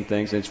 change some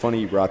things. And it's funny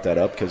you brought that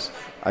up because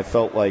I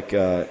felt like,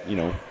 I've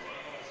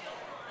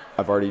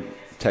already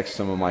texted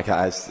some of my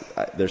guys.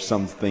 There's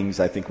some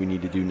things I think we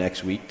need to do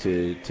next week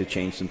to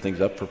change some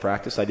things up for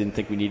practice. I didn't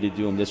think we needed to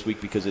do them this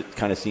week because it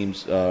kind of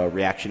seems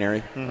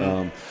reactionary.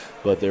 Mm-hmm.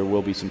 But there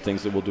will be some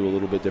things that we'll do a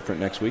little bit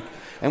different next week.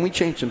 And we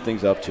changed some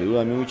things up, too.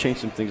 We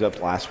changed some things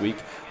up last week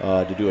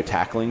to do a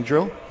tackling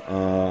drill.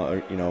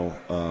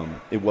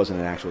 It wasn't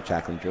an actual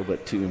tackling drill,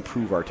 but to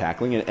improve our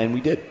tackling, and we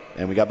did,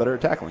 and we got better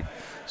at tackling.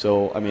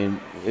 So,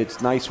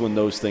 it's nice when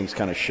those things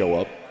kind of show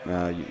up.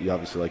 You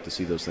obviously like to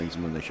see those things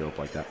when they show up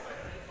like that.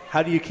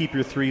 How do you keep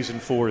your 3s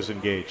and 4s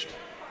engaged?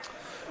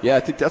 Yeah,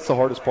 I think that's the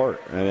hardest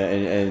part.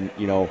 And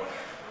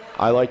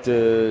I like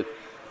to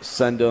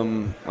send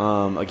them,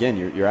 again,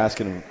 you're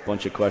asking a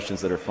bunch of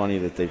questions that are funny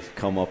that they've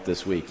come up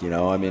this week.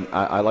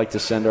 I like to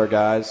send our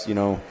guys,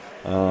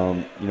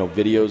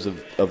 videos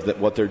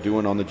of what they're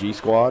doing on the G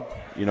Squad,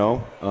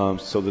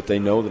 so that they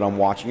know that I'm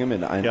watching them,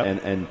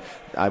 and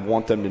I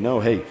want them to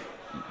know, hey,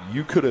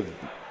 you could have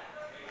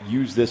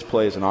used this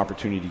play as an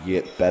opportunity to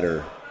get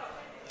better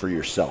for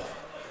yourself.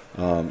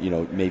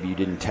 Maybe you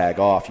didn't tag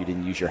off, you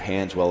didn't use your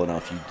hands well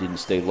enough, you didn't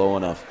stay low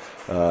enough,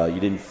 you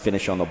didn't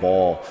finish on the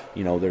ball.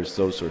 There's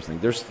those sorts of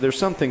things. There's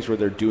some things where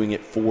they're doing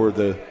it for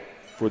the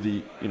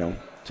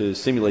to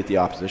simulate the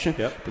opposition.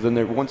 Yep. But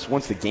then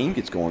once the game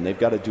gets going, they've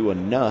got to do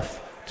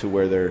enough to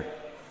where they're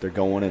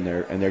going and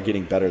they're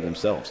getting better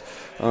themselves.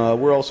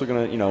 We're also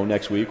going to,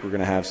 next week we're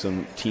going to have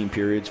some team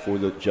periods for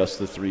just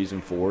the 3s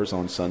and 4s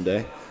on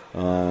Sunday.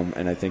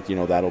 And I think,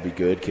 that'll be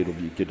good. It'll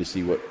be good to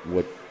see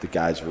what the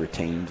guys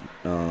retained.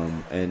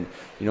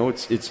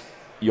 It's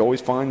you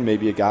always find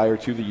maybe a guy or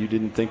two that you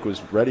didn't think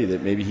was ready,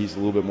 that maybe he's a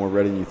little bit more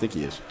ready than you think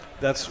he is.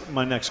 That's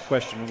my next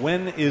question.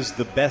 When is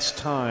the best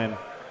time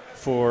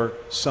for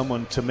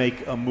someone to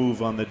make a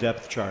move on the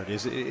depth chart?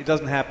 It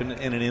doesn't happen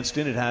in an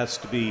instant. It has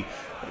to be,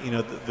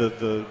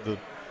 the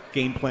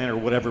game plan or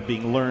whatever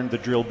being learned, the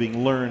drill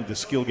being learned, the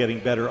skill getting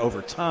better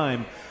over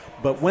time.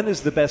 But when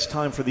is the best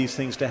time for these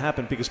things to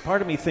happen? Because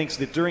part of me thinks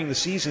that during the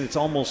season it's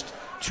almost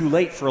too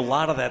late for a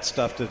lot of that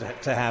stuff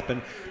to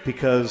happen,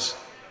 because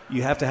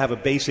you have to have a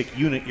basic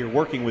unit you're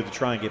working with to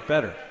try and get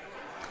better.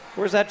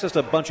 Or is that just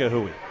a bunch of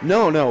hooey?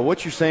 No.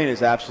 What you're saying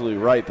is absolutely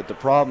right. But the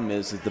problem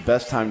is that the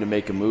best time to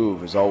make a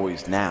move is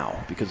always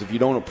now. Because if you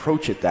don't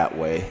approach it that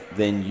way,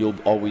 then you'll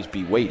always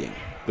be waiting.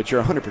 But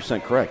you're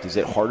 100% correct. Is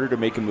it harder to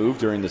make a move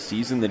during the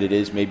season than it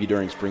is maybe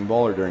during spring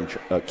ball or during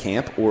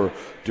camp or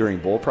during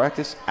bowl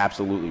practice?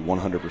 Absolutely,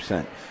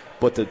 100%.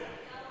 But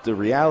the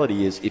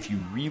reality is, if you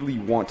really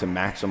want to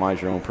maximize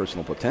your own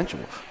personal potential,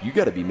 you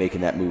got to be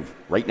making that move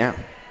right now,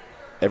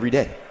 every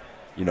day.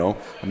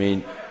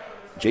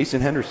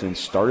 Jason Henderson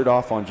started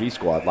off on G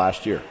Squad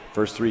last year.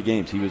 First 3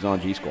 games, he was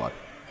on G Squad.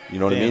 You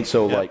know what I mean?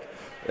 So, yep.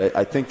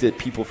 I think that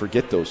people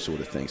forget those sort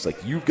of things.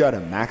 You've got to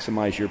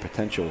maximize your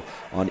potential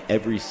on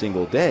every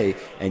single day,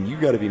 and you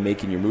got to be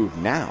making your move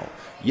now.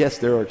 Yes,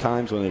 there are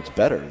times when it's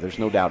better. There's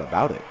no doubt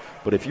about it.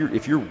 But if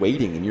you're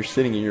waiting and you're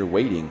sitting and you're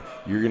waiting,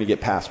 you're going to get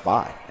passed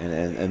by.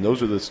 And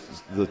those are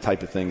the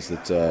type of things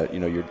that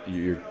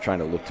you're trying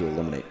to look to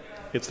eliminate.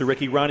 It's the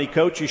Ricky Ronnie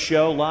Coaches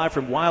Show, live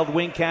from Wild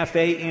Wing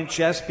Cafe in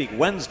Chesapeake,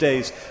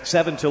 Wednesdays,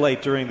 7 till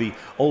 8 during the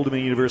Old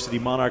Dominion University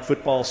Monarch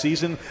football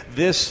season.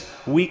 This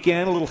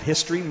weekend, a little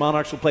history.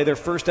 Monarchs will play their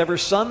first ever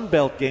Sun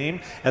Belt game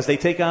as they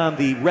take on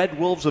the Red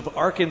Wolves of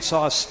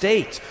Arkansas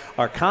State.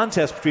 Our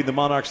contest between the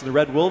Monarchs and the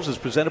Red Wolves is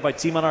presented by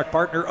Team Monarch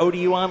partner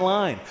ODU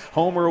Online.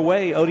 Home or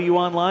away, ODU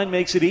Online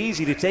makes it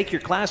easy to take your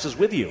classes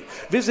with you.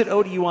 Visit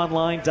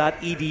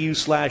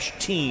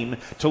oduonline.edu/team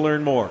to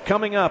learn more.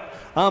 Coming up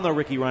on the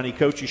Ricky Ronnie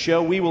Coaches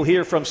Show, we will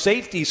hear from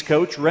safeties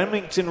coach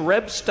Remington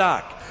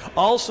Rebstock.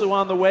 Also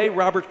on the way,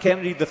 Robert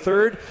Kennedy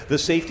III, the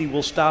safety,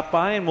 will stop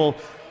by and we'll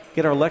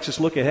get our Lexus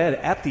look ahead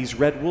at these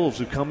Red Wolves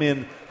who come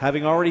in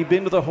having already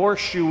been to the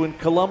Horseshoe in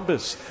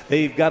Columbus.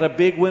 They've got a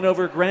big win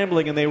over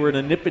Grambling, and they were in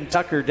a nip and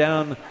tucker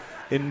down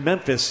in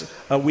Memphis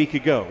a week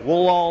ago.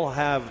 We'll all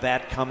have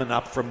that coming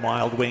up from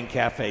Wild Wing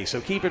Cafe,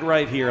 so keep it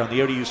right here on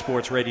the ODU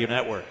Sports Radio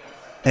Network.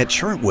 At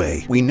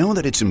Chartway, we know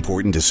that it's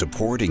important to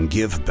support and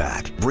give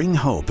back, bring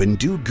hope, and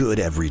do good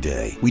every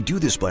day. We do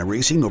this by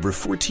raising over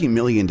 $14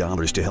 million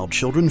to help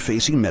children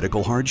facing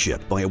medical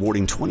hardship by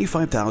awarding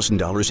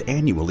 $25,000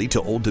 annually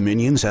to Old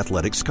Dominion's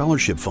Athletic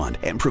Scholarship Fund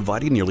and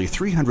providing nearly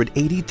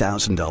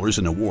 $380,000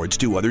 in awards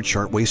to other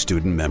Chartway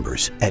student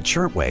members. At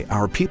Chartway,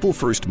 our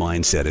people-first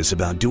mindset is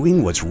about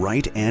doing what's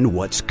right and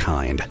what's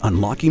kind,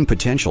 unlocking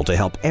potential to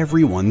help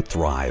everyone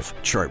thrive.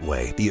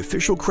 Chartway, the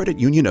official credit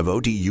union of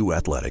ODU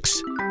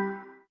Athletics.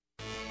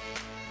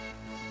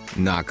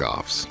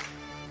 Knockoffs,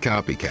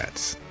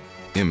 copycats,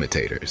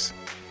 imitators.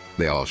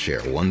 They all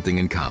share one thing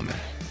in common.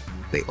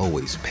 They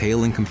always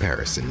pale in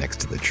comparison next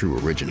to the true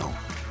original.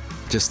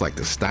 Just like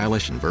the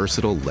stylish and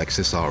versatile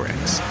Lexus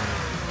RX.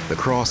 The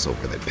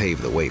crossover that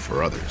paved the way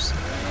for others.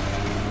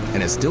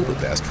 And it's still the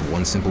best for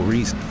one simple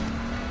reason.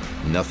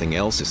 Nothing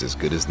else is as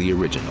good as the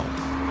original.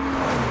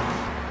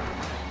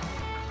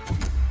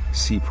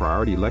 See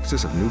Priority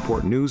Lexus of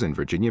Newport News and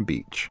Virginia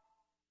Beach.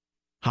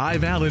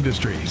 High-Val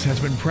Industries has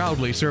been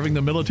proudly serving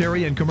the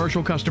military and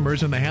commercial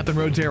customers in the Hampton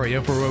Roads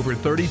area for over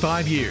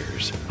 35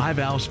 years.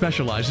 High-Val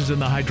specializes in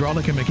the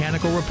hydraulic and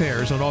mechanical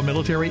repairs on all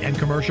military and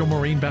commercial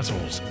marine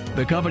vessels.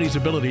 The company's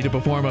ability to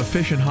perform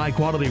efficient,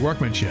 high-quality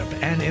workmanship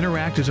and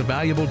interact as a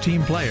valuable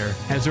team player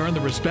has earned the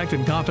respect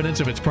and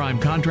confidence of its prime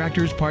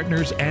contractors,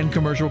 partners, and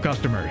commercial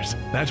customers.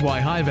 That's why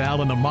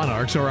High-Val and the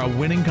Monarchs are a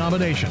winning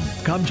combination.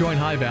 Come join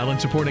High-Val in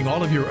supporting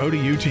all of your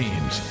ODU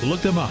teams. Look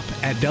them up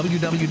at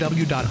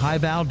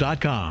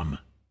www.highval.com.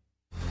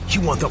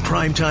 You want the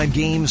primetime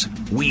games?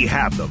 We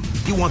have them.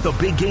 You want the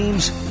big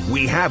games?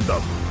 We have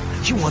them.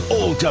 You want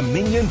Old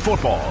Dominion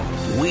football?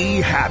 We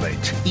have it.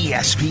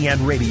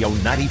 ESPN Radio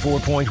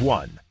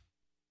 94.1.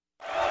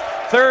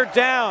 Third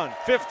down,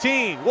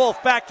 15.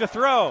 Wolf back to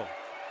throw.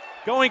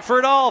 Going for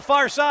it all,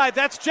 far side.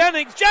 That's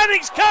Jennings.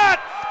 Jennings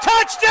caught!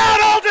 Touchdown,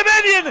 Old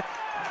Dominion!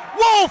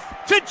 Wolf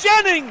to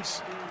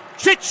Jennings.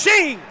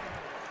 Cha-ching!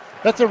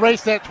 Let's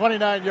erase that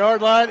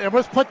 29-yard line, and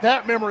let's put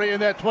that memory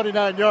in that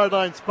 29-yard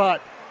line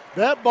spot.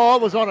 That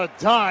ball was on a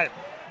dime.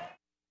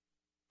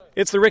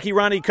 It's the Ricky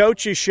Ronnie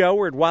Coaches Show.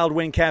 We're at Wild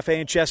Wing Cafe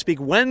in Chesapeake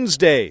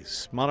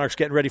Wednesdays. Monarchs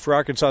getting ready for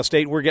Arkansas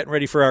State. We're getting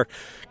ready for our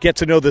Get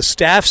to Know the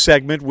Staff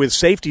segment with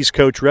safeties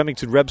coach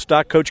Remington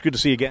Rebstock. Coach, good to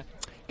see you again.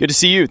 Good to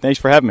see you. Thanks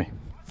for having me.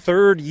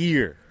 Third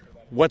year.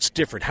 What's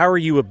different? How are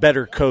you a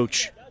better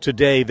coach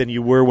today than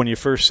you were when you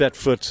first set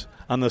foot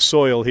on the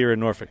soil here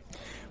in Norfolk?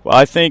 Well,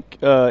 I think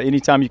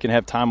anytime you can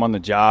have time on the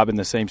job in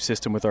the same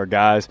system with our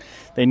guys,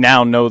 they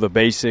now know the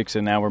basics,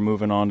 and now we're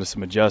moving on to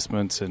some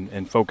adjustments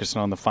and focusing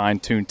on the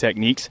fine-tuned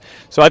techniques.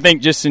 So I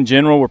think just in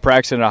general, we're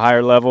practicing at a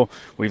higher level.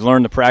 We've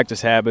learned the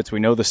practice habits. We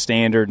know the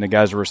standard, and the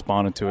guys are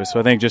responding to it. So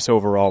I think just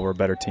overall, we're a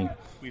better team.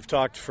 We've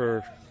talked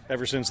for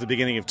ever since the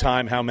beginning of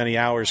time how many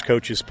hours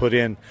coaches put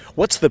in.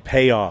 What's the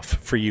payoff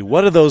for you?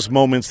 What are those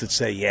moments that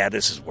say, yeah,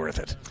 this is worth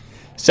it?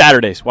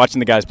 Saturdays, watching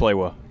the guys play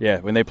well. Yeah,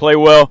 when they play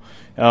well,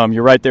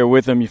 you're right there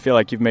with them. You feel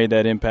like you've made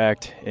that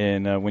impact,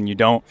 and when you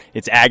don't,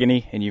 it's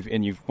agony, and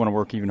you want to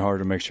work even harder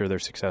to make sure they're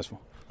successful.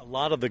 A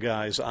lot of the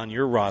guys on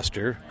your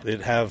roster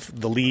that have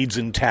the leads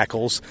in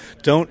tackles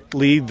don't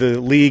lead the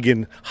league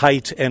in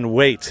height and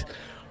weight.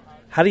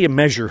 How do you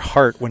measure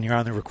heart when you're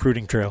on the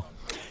recruiting trail?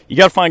 You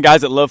got to find guys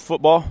that love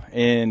football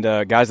and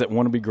guys that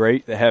want to be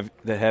great, that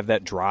have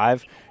that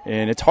drive,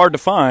 and it's hard to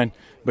find.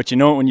 But you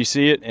know it when you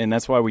see it, and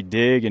that's why we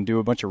dig and do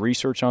a bunch of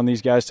research on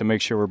these guys to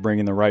make sure we're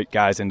bringing the right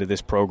guys into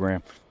this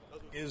program.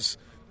 Is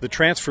the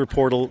transfer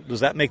portal,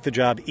 does that make the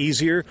job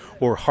easier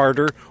or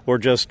harder or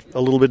just a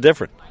little bit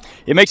different?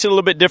 It makes it a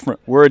little bit different.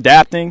 We're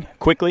adapting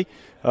quickly,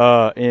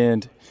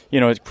 and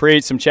it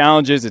creates some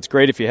challenges. It's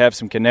great if you have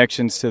some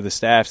connections to the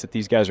staffs that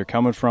these guys are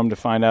coming from to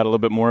find out a little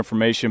bit more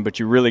information, but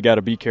you really got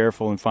to be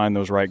careful and find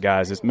those right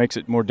guys. It makes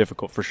it more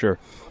difficult for sure.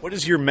 What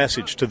is your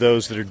message to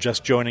those that are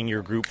just joining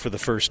your group for the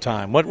first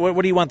time?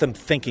 What do you want them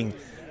thinking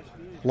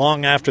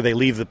long after they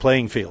leave the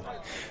playing field?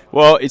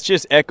 Well, it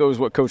just echoes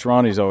what Coach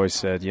Ronnie's always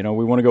said. We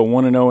want to go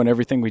 1-0 in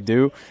everything we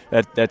do.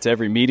 That's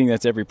every meeting,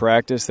 that's every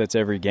practice, that's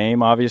every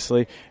game,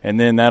 obviously, and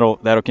then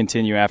that'll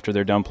continue after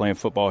they're done playing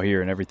football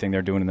here and everything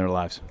they're doing in their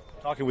lives.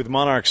 Talking with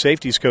Monarch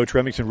Safeties coach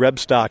Remington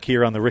Rebstock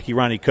here on the Ricky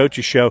Ronnie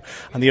Coaches Show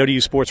on the ODU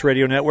Sports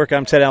Radio Network.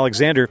 I'm Ted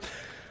Alexander.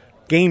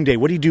 Game day,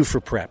 what do you do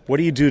for prep? What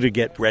do you do to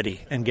get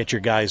ready and get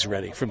your guys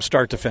ready from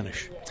start to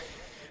finish?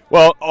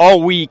 Well,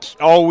 all week,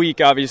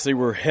 obviously,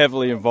 we're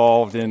heavily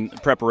involved in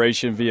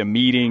preparation via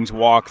meetings,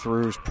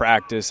 walkthroughs,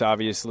 practice,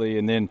 obviously.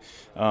 And then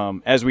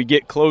as we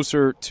get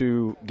closer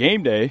to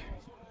game day,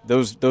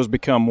 those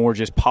become more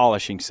just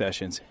polishing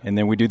sessions. And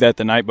then we do that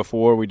the night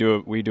before. We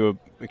do a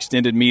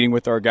extended meeting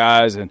with our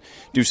guys and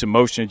do some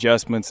motion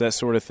adjustments, that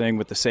sort of thing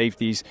with the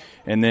safeties.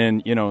 And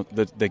then,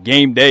 the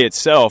game day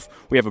itself,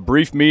 we have a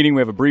brief meeting,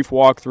 we have a brief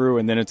walkthrough,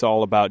 and then it's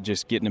all about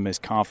just getting them as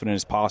confident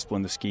as possible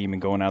in the scheme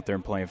and going out there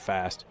and playing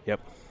fast. Yep.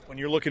 When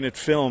you're looking at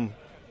film,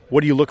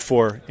 what do you look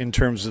for in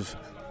terms of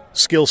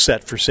skill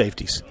set for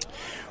safeties?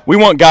 We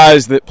want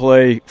guys that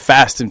play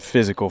fast and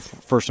physical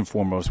first and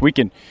foremost. We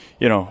can,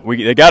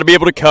 they got to be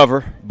able to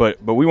cover, but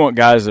we want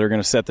guys that are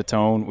going to set the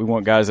tone. We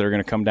want guys that are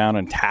going to come down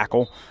and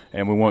tackle,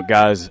 and we want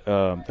guys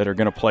that are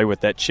going to play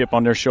with that chip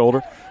on their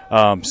shoulder.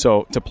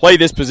 So to play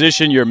this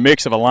position, you're a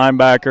mix of a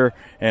linebacker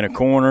and a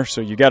corner, so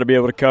you got to be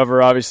able to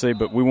cover, obviously,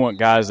 but we want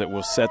guys that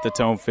will set the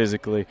tone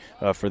physically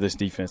for this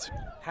defense.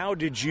 How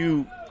did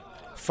you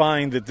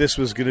find that this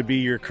was going to be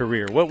your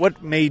career?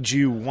 What made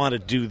you want to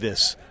do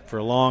this for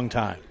a long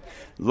time?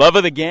 Love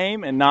of the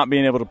game and not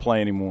being able to play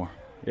anymore.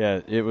 Yeah,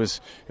 it was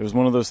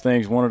one of those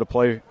things. Wanted to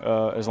play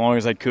as long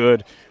as I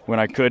could. When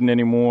I couldn't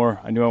anymore,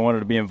 I knew I wanted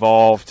to be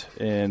involved,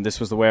 and this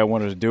was the way I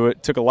wanted to do it.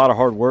 It took a lot of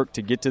hard work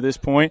to get to this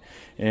point,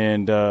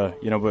 and but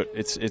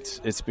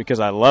it's because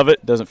I love it.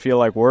 It doesn't feel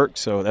like work,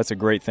 so that's a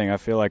great thing. I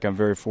feel like I'm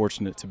very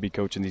fortunate to be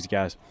coaching these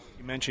guys.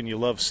 You mentioned you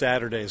love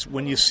Saturdays.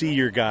 When you see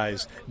your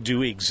guys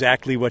do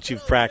exactly what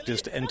you've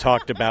practiced and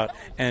talked about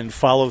and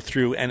follow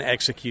through and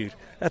execute,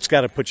 that's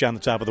got to put you on the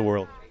top of the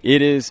world.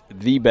 It is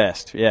the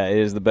best. Yeah, it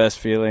is the best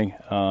feeling.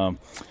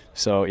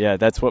 So yeah,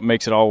 that's what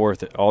makes it all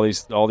worth it. All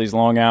these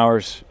long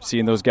hours,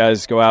 seeing those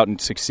guys go out and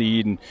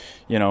succeed, and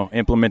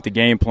implement the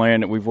game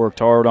plan that we've worked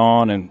hard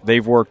on and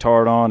they've worked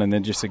hard on, and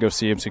then just to go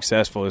see them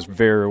successful is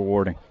very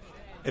rewarding.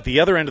 At the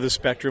other end of the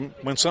spectrum,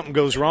 when something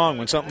goes wrong,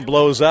 when something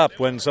blows up,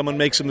 when someone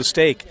makes a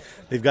mistake,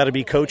 they've got to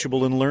be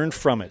coachable and learn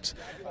from it.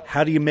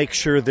 How do you make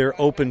sure they're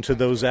open to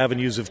those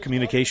avenues of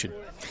communication?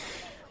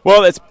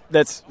 Well,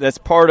 that's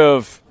part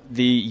of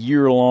the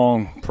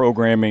year-long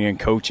programming and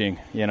coaching.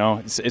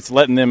 It's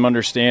letting them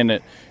understand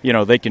that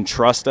they can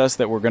trust us,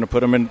 that we're going to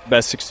put them in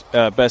best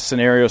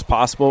scenarios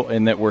possible,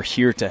 and that we're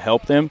here to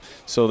help them,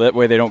 so that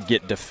way they don't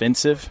get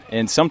defensive.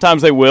 And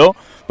sometimes they will,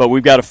 but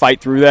we've got to fight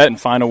through that and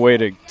find a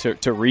way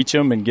to reach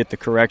them and get the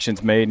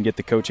corrections made and get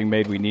the coaching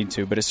made we need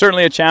to. But it's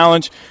certainly a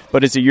challenge,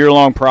 but it's a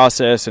year-long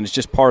process, and it's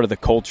just part of the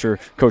culture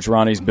Coach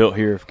Ronnie's built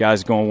here.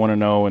 Guys going to want to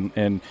know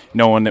and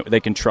knowing that they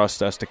can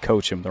trust us to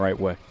coach them the right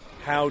way.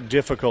 How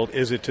difficult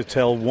is it to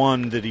tell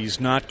one that he's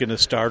not going to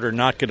start or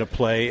not going to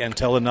play and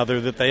tell another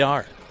that they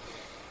are?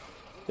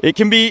 It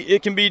can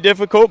be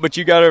difficult, but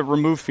you got to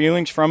remove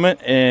feelings from it,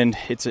 and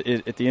at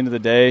the end of the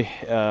day,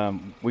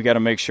 we got to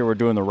make sure we're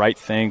doing the right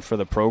thing for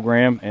the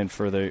program and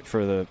for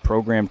the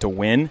program to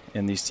win,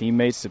 and these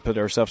teammates to put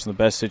ourselves in the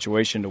best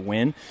situation to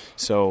win.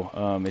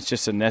 So it's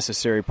just a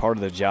necessary part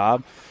of the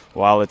job.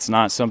 While it's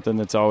not something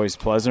that's always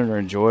pleasant or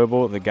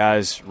enjoyable, the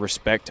guys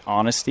respect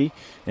honesty,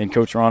 and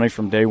Coach Ronnie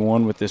from day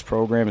one with this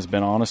program has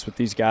been honest with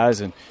these guys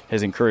and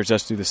has encouraged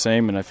us to do the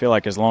same. And I feel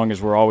like as long as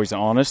we're always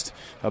honest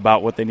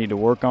about what they need to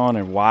work on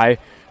and why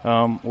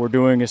we're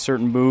doing a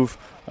certain move,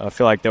 I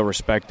feel like they'll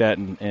respect that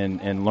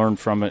and learn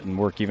from it and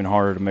work even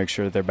harder to make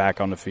sure that they're back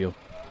on the field.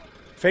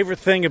 Favorite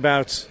thing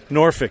about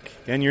Norfolk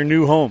and your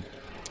new home?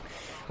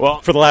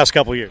 Well, for the last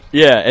couple of years.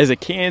 Yeah, as a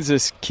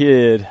Kansas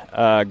kid,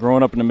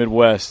 growing up in the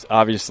Midwest,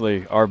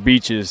 obviously our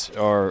beaches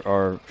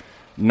are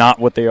not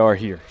what they are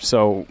here.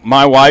 So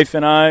my wife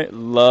and I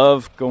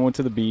love going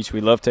to the beach. We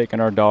love taking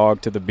our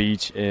dog to the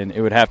beach, and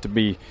it'd have to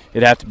be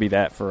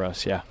that for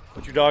us. Yeah.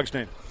 What's your dog's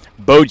name?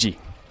 Boji.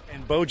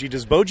 And Boji,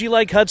 does Boji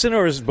like Hudson,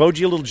 or is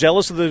Boji a little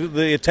jealous of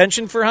the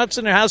attention for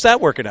Hudson, or how's that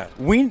working out?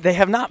 They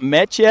have not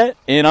met yet,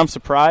 and I'm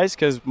surprised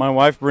because my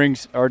wife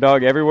brings our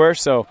dog everywhere,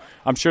 so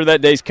I'm sure that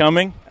day's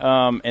coming,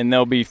 and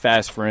they'll be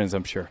fast friends,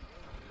 I'm sure.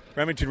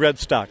 Remington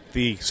Rebstock,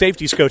 the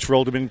safeties coach for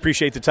Old Dominion.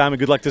 Appreciate the time, and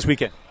good luck this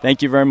weekend.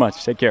 Thank you very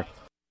much. Take care.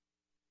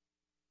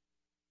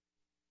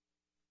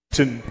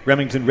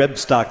 Remington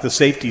Rebstock, the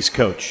safeties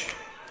coach,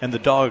 and the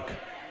dog,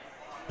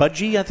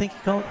 Budgie, I think you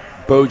call it?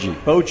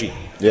 Boji.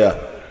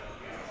 Yeah.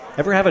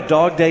 Ever have a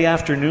dog day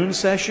afternoon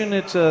session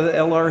at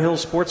LR Hill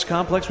Sports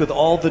Complex with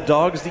all the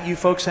dogs that you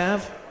folks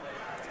have?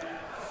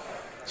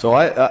 So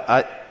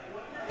I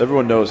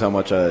everyone knows how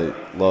much I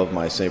love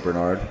my St.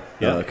 Bernard,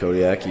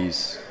 Kodiak.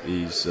 He's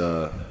as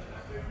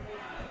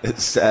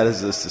sad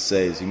as this to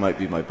say, he might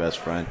be my best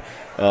friend.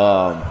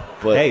 But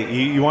hey,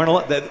 you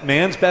aren't that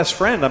man's best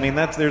friend. I mean,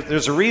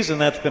 there's a reason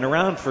that's been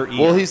around for years.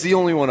 Well, he's the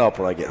only one up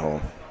when I get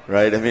home,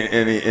 right? I mean,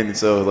 and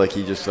so like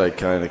he just like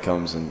kind of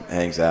comes and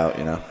hangs out,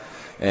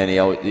 And he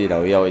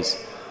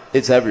always,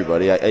 it's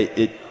everybody.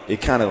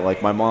 It kind of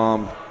like my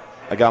mom.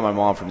 I got my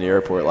mom from the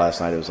airport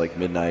last night. It was like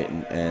midnight,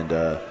 and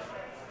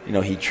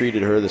he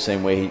treated her the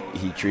same way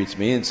he treats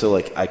me. And so,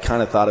 I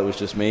kind of thought it was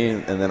just me,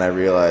 and then I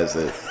realized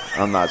that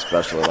I'm not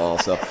special at all.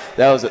 So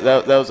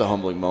that was a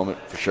humbling moment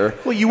for sure.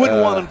 Well, you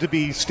wouldn't want him to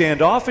be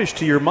standoffish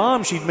to your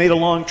mom. She'd made a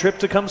long trip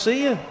to come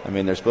see you. I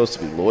mean, they're supposed to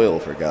be loyal,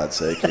 for God's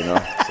sake, So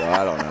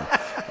I don't know.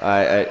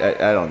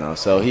 I don't know.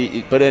 So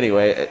but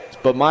anyway,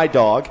 but my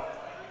dog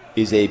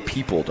is a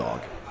people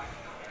dog.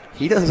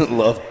 He doesn't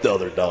love the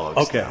other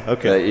dogs.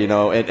 Okay.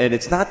 And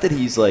it's not that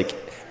he's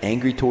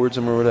angry towards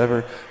him or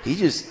whatever. He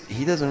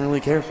doesn't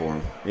really care for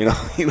him.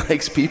 He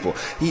likes people.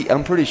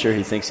 I'm pretty sure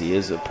he thinks he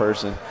is a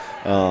person.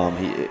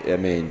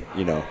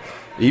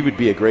 He would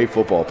be a great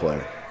football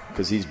player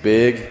because he's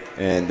big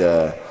and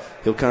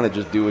he'll kind of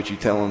just do what you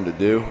tell him to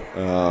do.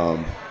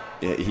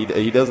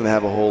 He doesn't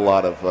have a whole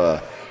lot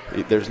of.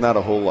 There's not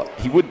a whole lot.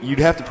 You'd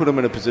have to put him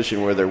in a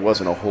position where there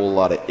wasn't a whole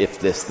lot of if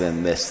this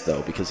then this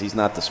though, because he's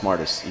not the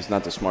smartest. He's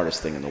not the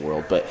smartest thing in the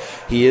world, but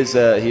he is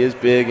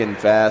big and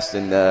fast,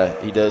 and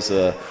he does.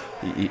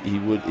 He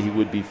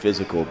would be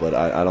physical, but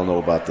I don't know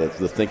about the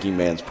thinking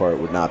man's part.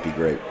 Would not be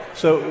great.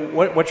 So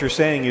what you're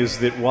saying is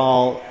that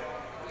while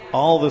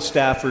all the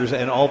staffers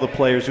and all the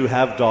players who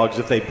have dogs,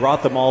 if they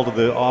brought them all to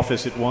the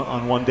office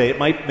on one day, it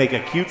might make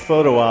a cute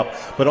photo op,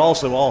 but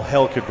also all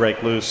hell could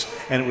break loose,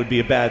 and it would be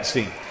a bad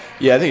scene.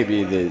 Yeah, I think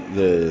it'd be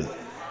the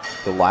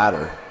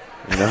latter,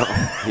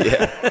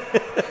 Yeah.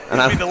 And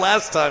it'd be the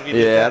last time you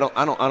did that.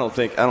 I don't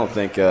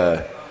think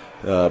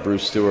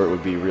Bruce Stewart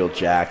would be real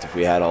jacked if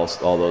we had all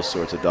those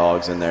sorts of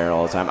dogs in there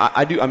all the time.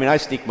 I do. I mean, I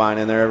sneak mine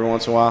in there every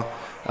once in a while.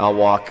 I'll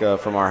walk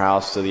from our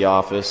house to the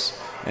office,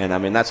 and I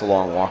mean that's a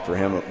long walk for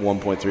him at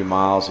 1.3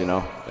 miles.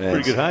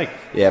 Pretty good hike.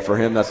 Yeah, for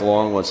him that's a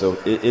long one. So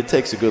it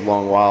takes a good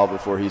long while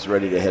before he's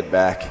ready to head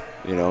back.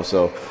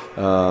 So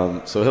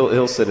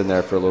he'll sit in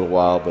there for a little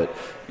while, but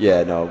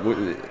yeah, no,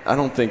 I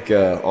don't think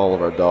all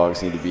of our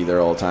dogs need to be there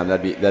all the time.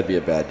 That'd be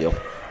a bad deal.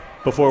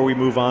 Before we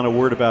move on, a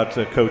word about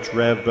Coach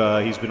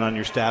Reb. He's been on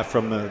your staff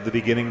from the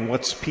beginning.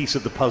 What piece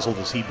of the puzzle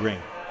does he bring?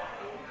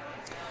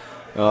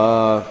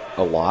 A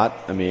lot.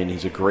 I mean,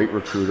 he's a great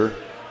recruiter.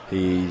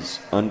 He's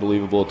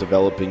unbelievable at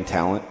developing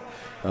talent.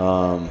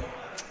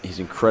 He's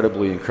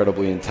incredibly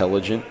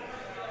intelligent,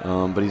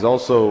 but he's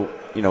also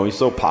he's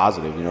so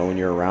positive. When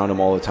you're around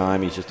him all the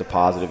time, he's just a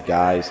positive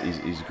guy.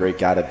 He's a great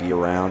guy to be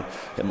around.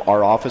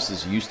 Our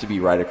offices used to be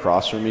right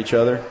across from each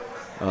other.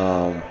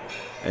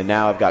 And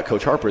now I've got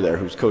Coach Harper there,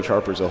 Coach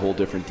Harper's a whole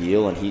different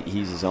deal, and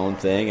he's his own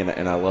thing,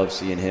 and I love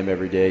seeing him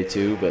every day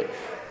too. But,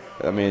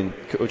 I mean,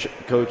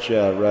 Coach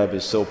Reb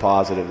is so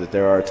positive that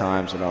there are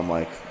times when I'm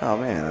like, oh,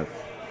 man,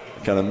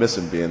 I kind of miss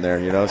him being there,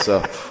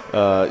 So,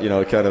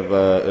 it kind of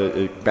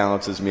it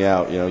balances me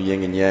out,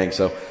 yin and yang.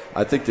 So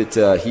I think that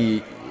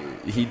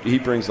he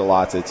brings a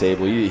lot to the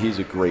table. He's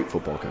a great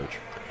football coach.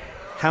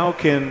 How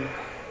can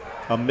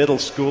a middle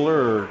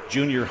schooler or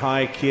junior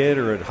high kid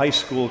or a high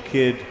school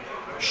kid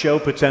show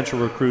potential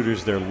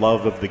recruiters their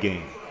love of the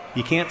game?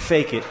 You can't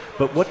fake it,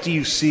 but what do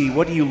you see?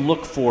 What do you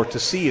look for to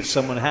see if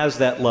someone has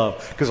that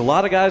love? Because a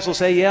lot of guys will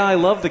say, yeah, I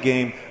love the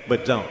game,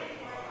 but don't.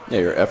 Yeah,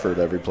 your effort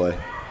every play.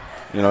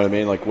 You know what I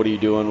mean? Like, what are you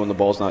doing when the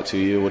ball's not to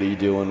you? What are you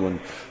doing when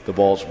the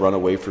ball's run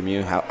away from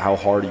you? How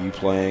hard are you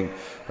playing?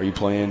 Are you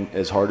playing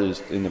as hard as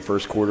in the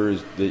first quarter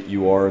as that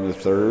you are in the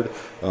third?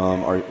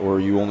 Or are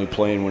you only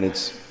playing when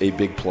it's a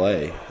big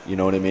play? You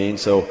know what I mean?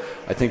 So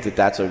I think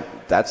that's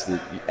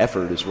the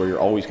effort is where you're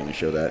always going to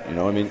show that.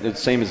 I mean, it's the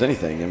same as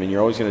anything. I mean,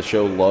 you're always going to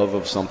show love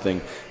of something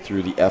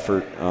through the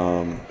effort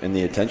and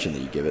the attention that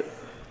you give it.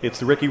 It's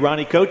the Ricky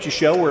Ronnie Coaches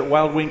Show. We're at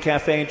Wild Wing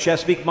Cafe in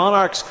Chesapeake.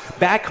 Monarchs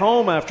back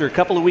home after a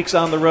couple of weeks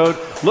on the road.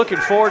 Looking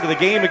forward to the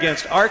game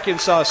against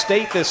Arkansas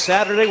State this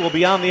Saturday. We'll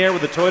be on the air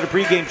with the Toyota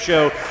pregame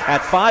show at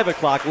 5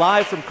 o'clock,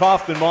 live from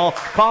Kaufman Mall.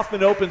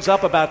 Kaufman opens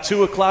up about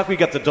 2 o'clock. We've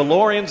got the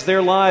DeLoreans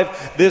there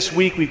live this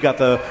week. We've got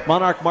the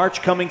Monarch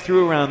March coming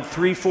through around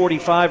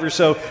 3:45 or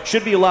so.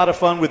 Should be a lot of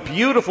fun with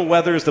beautiful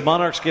weather as the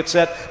Monarchs get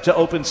set to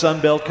open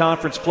Sun Belt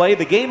Conference play.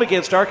 The game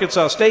against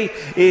Arkansas State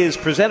is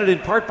presented in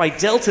part by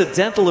Delta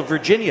Dental of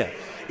Virginia.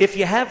 If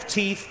you have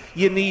teeth,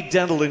 you need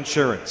dental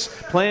insurance.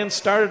 Plans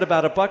start at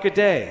about $1 a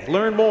day.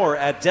 Learn more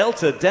at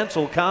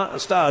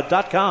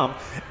deltadental.com.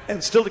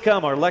 And still to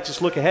come, our Lexus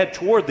look ahead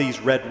toward these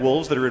Red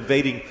Wolves that are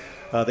invading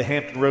the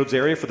Hampton Roads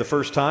area for the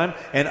first time.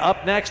 And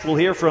up next, we'll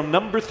hear from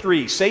number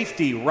 3,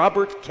 safety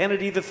Robert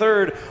Kennedy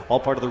III, all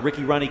part of the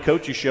Ricky Ronnie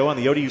Coaches Show on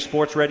the ODU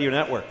Sports Radio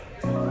Network.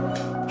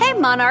 Hey,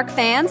 Monarch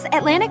fans!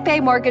 Atlantic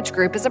Bay Mortgage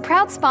Group is a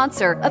proud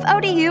sponsor of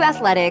ODU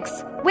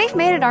Athletics. We've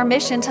made it our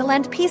mission to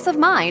lend peace of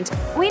mind.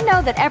 We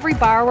know that every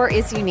borrower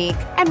is unique,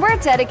 and we're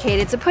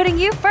dedicated to putting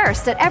you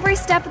first at every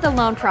step of the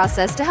loan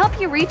process to help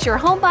you reach your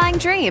home buying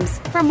dreams,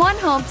 from one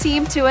home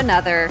team to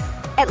another.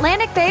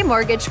 Atlantic Bay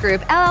Mortgage Group,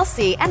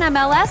 LLC,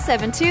 NMLS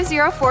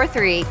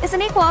 72043, is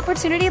an equal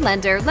opportunity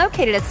lender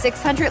located at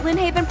 600 Lynn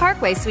Haven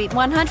Parkway, Suite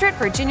 100,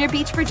 Virginia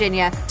Beach,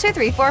 Virginia,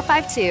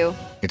 23452.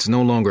 It's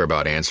no longer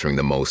about answering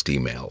the most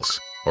emails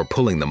or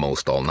pulling the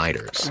most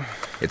all-nighters.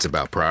 It's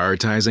about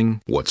prioritizing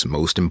what's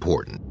most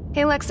important.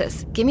 Hey,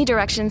 Lexus, give me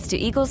directions to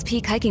Eagles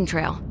Peak Hiking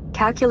Trail.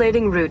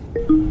 Calculating route.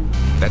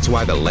 That's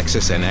why the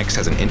Lexus NX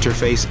has an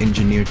interface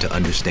engineered to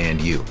understand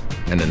you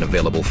and an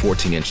available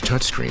 14-inch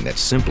touchscreen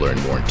that's simpler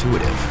and more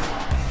intuitive.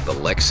 The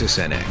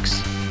Lexus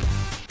NX.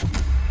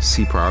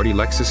 See Priority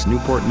Lexus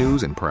Newport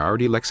News and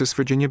Priority Lexus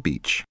Virginia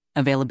Beach.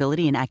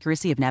 Availability and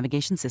accuracy of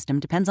navigation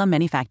system depends on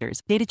many factors.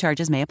 Data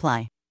charges may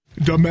apply.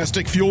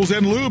 Domestic Fuels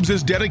and Lubes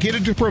is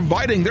dedicated to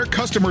providing their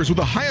customers with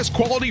the highest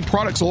quality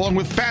products along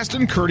with fast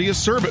and courteous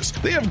service.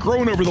 They have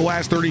grown over the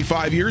last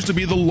 35 years to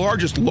be the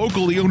largest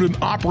locally owned and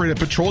operated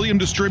petroleum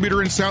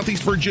distributor in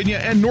Southeast Virginia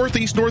and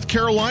Northeast North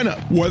Carolina.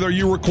 Whether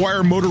you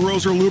require motor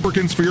oils or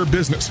lubricants for your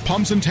business,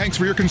 pumps and tanks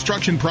for your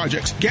construction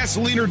projects,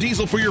 gasoline or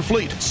diesel for your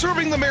fleet,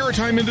 serving the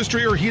maritime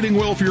industry or heating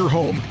oil for your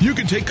home, you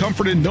can take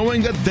comfort in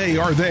knowing that they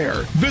are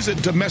there. Visit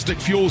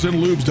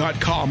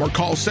domesticfuelsandlubes.com or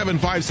call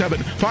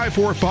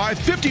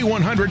 757-545-5100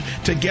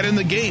 to get in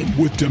the game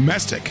with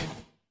Domestic.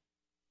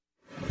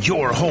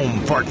 Your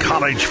home for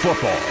college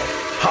football.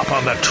 Hop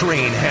on the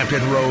train,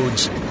 Hampton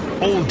Roads.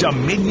 Old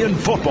Dominion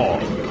Football.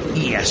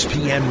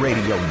 ESPN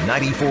Radio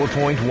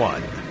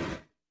 94.1.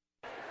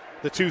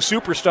 The two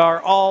superstar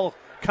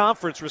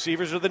all-conference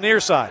receivers are the near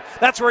side.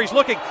 That's where he's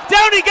looking.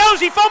 Down he goes.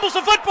 He fumbles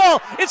the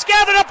football. It's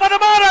gathered up by the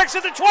Monarchs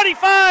at the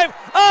 25.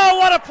 Oh,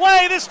 what a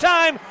play this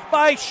time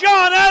by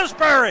Sean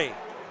Asbury.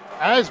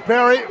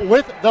 Asbury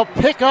with the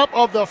pickup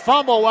of the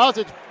fumble as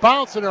it's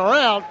bouncing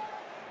around.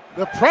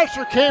 The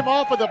pressure came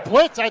off of the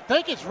blitz. I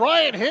think it's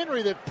Ryan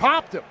Henry that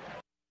popped him.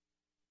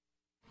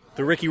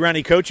 The Ricky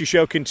Ronnie Coaches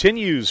Show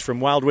continues from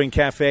Wild Wing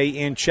Cafe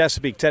in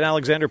Chesapeake. Ted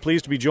Alexander,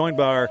 pleased to be joined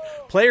by our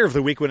player of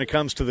the week when it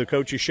comes to the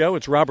Coaches Show.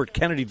 It's Robert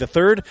Kennedy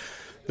III,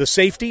 the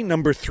safety,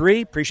 number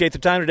 3. Appreciate the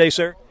time today,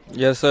 sir.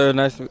 Yes, sir.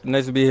 Nice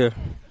to be here.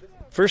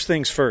 First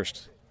things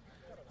first.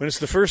 When it's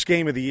the first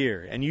game of the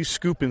year and you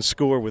scoop and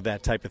score with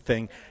that type of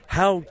thing,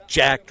 how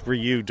jacked were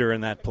you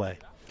during that play?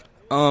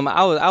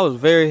 I was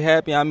very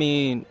happy. I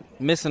mean,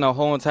 missing a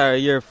whole entire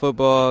year of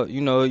football,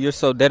 you know, you're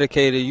so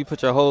dedicated. You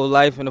put your whole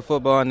life into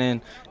football, and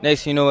then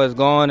next thing you know, it's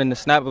gone in the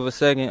snap of a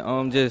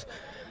second.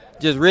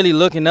 Just really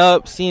looking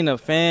up, seeing the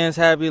fans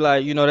happy,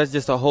 like, you know, that's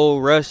just a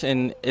whole rush,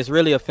 and it's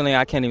really a feeling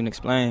I can't even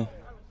explain.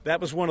 That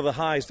was one of the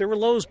highs. There were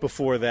lows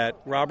before that,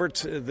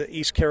 Robert. The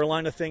East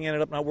Carolina thing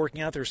ended up not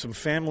working out. There were some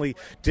family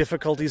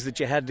difficulties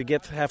that you have to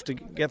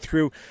get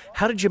through.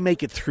 How did you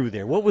make it through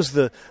there? What was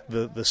the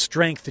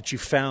strength that you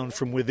found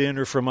from within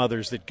or from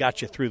others that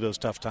got you through those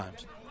tough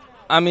times?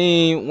 I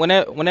mean,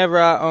 whenever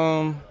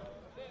I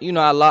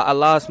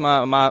lost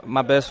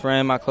my best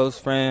friend, my close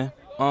friend.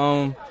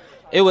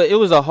 It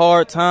was a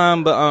hard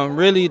time, but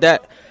really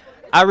that.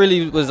 I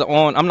really was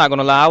on, I'm not going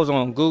to lie, I was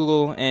on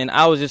Google, and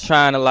I was just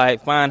trying to,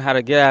 like, find how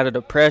to get out of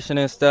depression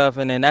and stuff,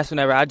 and then that's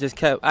whenever I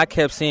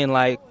kept seeing,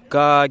 like,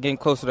 God, getting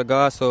closer to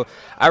God, so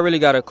I really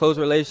got a close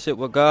relationship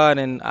with God,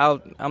 and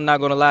I'm not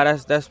going to lie,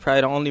 that's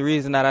probably the only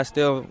reason that I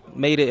still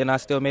made it, and I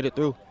still made it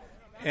through.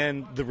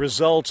 And the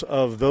result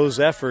of those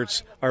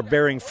efforts are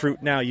bearing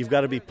fruit now. You've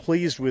got to be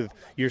pleased with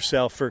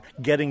yourself for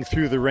getting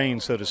through the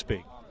rain, so to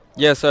speak.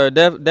 Yes, sir,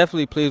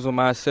 definitely pleased with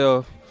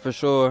myself, for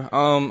sure.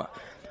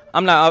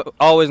 I'm not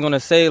always going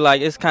to say,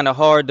 like, it's kind of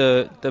hard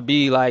to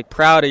be, like,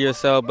 proud of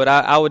yourself, but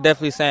I would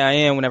definitely say I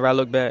am whenever I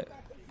look back.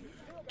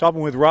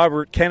 Talking with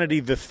Robert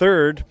Kennedy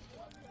III.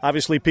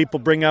 Obviously, people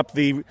bring up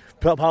the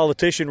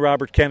politician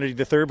Robert Kennedy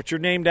III, but you're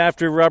named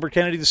after Robert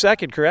Kennedy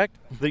II, correct?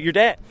 Your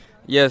dad.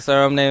 Yes,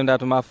 sir. I'm named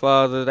after my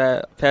father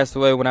that passed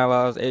away when I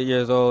was 8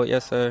 years old.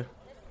 Yes, sir.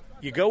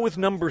 You go with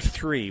number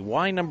 3.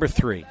 Why number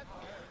 3?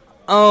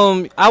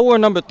 I wore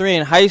number 3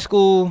 in high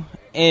school,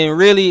 and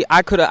really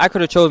I could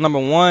have chose number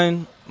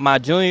 1 my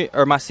junior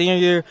or my senior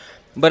year,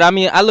 but I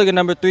mean, I look at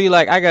number 3,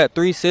 like, I got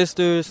 3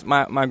 sisters.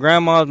 My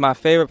grandma's my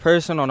favorite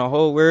person on the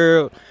whole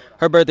world.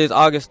 Her birthday is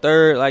August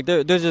 3rd. Like,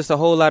 there's just a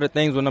whole lot of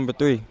things with number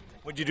 3.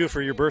 What'd you do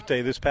for your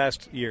birthday this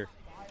past year?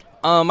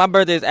 My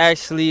birthday is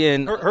actually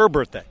in her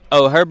birthday.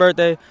 Oh, her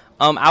birthday.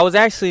 I was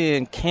actually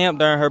in camp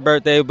during her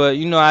birthday, but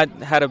you know, I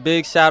had a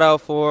big shout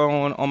out for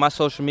her on my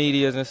social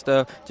medias and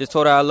stuff. Just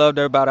told her I loved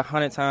her about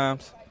 100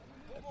 times.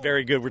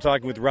 Very good. We're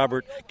talking with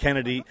Robert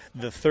Kennedy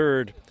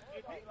III.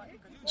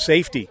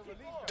 Safety,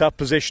 tough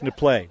position to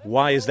play.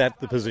 Why is that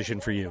the position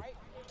for you?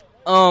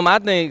 I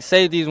think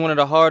safety is one of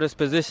the hardest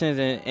positions,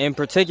 in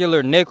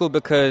particular nickel,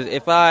 because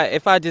if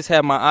I just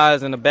have my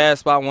eyes in a bad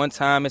spot one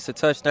time, it's a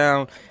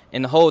touchdown,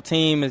 and the whole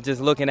team is just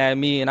looking at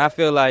me, and I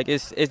feel like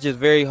it's just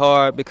very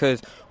hard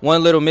because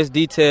one little missed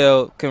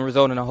detail can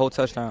result in a whole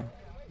touchdown.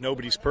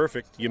 Nobody's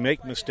perfect. You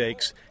make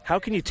mistakes. How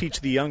can you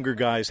teach the younger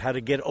guys how to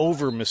get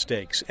over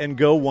mistakes and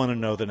go want to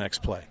know the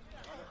next play?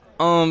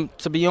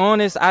 To be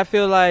honest, I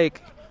feel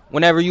like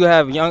whenever you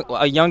have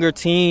a younger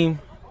team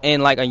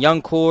and, like, a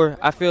young core,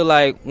 I feel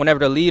like whenever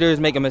the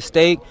leaders make a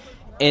mistake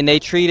and they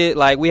treat it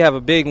like we have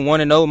a big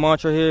 1-0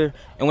 mantra here,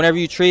 and whenever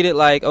you treat it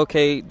like,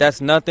 okay,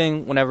 that's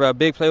nothing, whenever a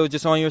big play was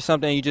just on you or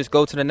something, you just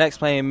go to the next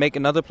play and make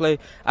another play,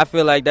 I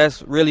feel like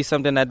that's really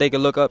something that they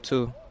could look up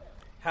to.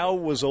 How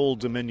was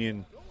Old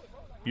Dominion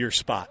your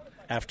spot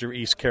after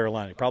East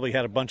Carolina? You probably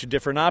had a bunch of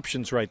different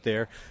options right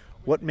there.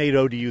 What made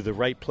ODU the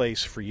right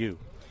place for you?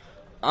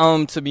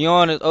 To be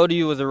honest,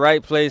 ODU was the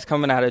right place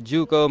coming out of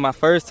JUCO. My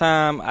first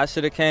time, I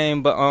should have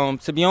came,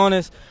 but to be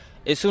honest,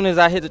 as soon as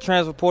I hit the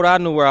transfer portal, I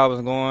knew where I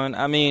was going.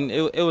 I mean,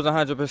 it was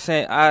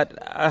 100%.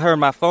 I heard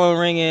my phone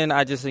ringing.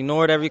 I just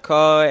ignored every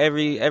call,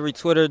 every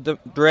Twitter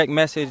direct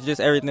message,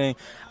 just everything.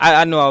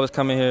 I knew I was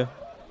coming here.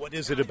 What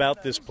is it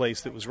about this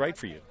place that was right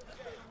for you?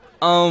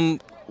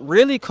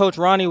 Really, Coach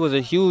Ronnie was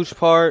a huge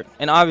part,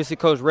 and obviously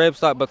Coach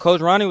Rebstock, but Coach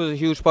Ronnie was a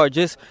huge part.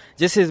 Just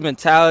his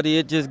mentality,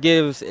 it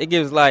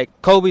gives like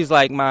Kobe's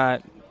like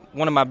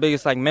one of my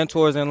biggest like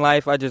mentors in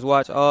life. I just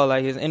watch all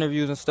like his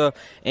interviews and stuff,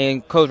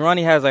 and Coach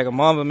Ronnie has like a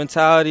Mamba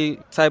mentality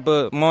type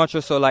of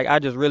mantra, so like I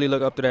just really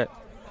look up to that.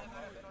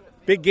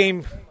 Big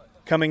game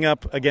coming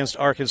up against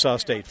Arkansas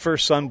State.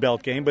 First Sun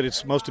Belt game, but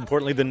it's most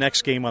importantly the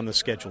next game on the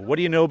schedule. What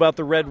do you know about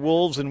the Red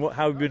Wolves, and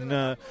how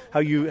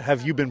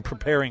have you been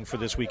preparing for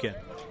this weekend?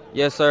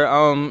 Yes, sir.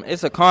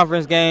 It's a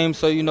conference game,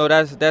 so you know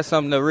that's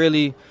something to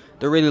really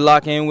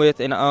lock in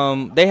with.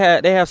 And they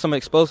have some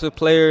explosive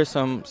players,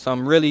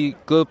 some really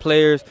good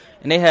players,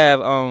 and they have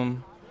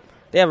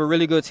a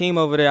really good team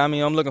over there. I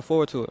mean, I'm looking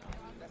forward to it.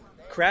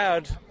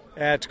 Crowd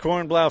at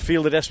Kornblau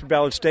Field at Esper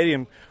Ballard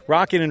Stadium,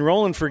 rocking and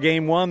rolling for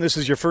Game 1. This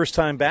is your first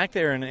time back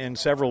there in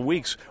several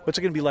weeks. What's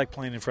it going to be like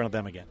playing in front of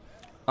them again?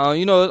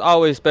 You know, it's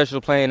always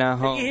special playing at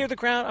home. Can you hear the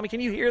crowd? I mean, can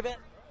you hear that?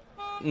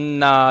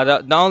 Nah,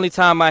 the only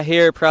time I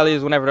hear it probably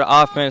is whenever the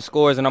offense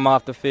scores and I'm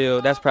off the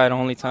field. That's probably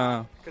the only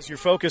time. Because you're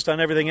focused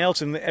on everything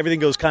else and everything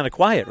goes kind of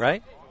quiet,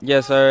 right?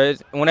 Yes, sir.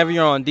 Whenever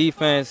you're on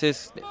defense,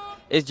 it's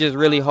just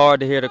really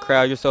hard to hear the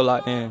crowd. You're so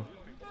locked in.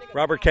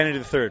 Robert Kennedy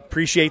III,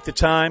 appreciate the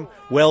time.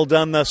 Well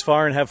done thus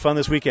far, and have fun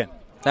this weekend.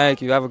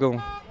 Thank you. Have a good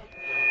one.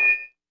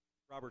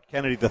 Robert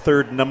Kennedy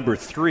III, number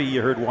 3.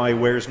 You heard why he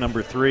wears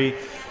number 3.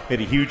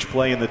 Made a huge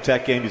play in the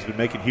Tech game. He's been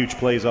making huge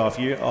plays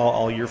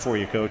all year for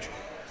you, Coach.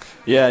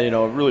 Yeah,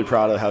 really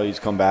proud of how he's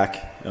come back.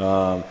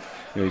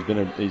 He's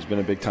been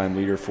a big time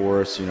leader for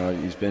us.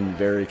 He's been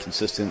very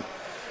consistent.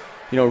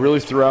 Really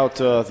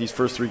throughout these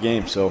first 3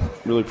 games. So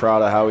really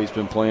proud of how he's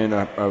been playing.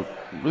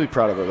 Really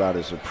proud about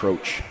his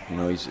approach.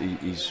 He's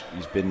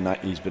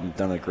been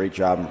done a great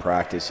job in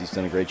practice. He's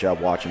done a great job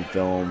watching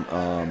film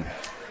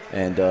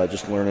and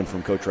just learning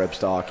from Coach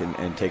Rebstock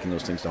and taking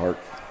those things to heart.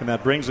 And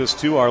that brings us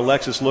to our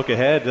Lexus Look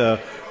Ahead.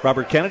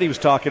 Robert Kennedy was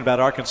talking about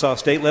Arkansas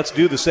State. Let's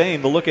do the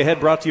same. The Look Ahead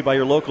brought to you by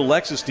your local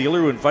Lexus dealer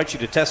who invites you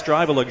to test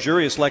drive a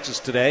luxurious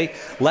Lexus today.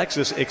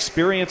 Lexus,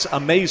 experience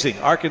amazing.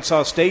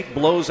 Arkansas State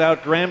blows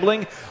out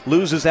Grambling,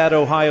 loses at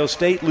Ohio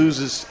State,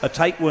 loses a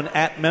tight one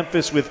at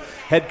Memphis with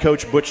head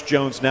coach Butch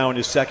Jones now in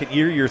his second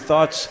year. Your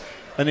thoughts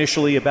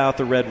initially about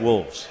the Red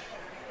Wolves?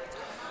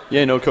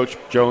 Yeah, Coach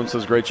Jones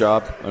does a great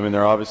job. I mean,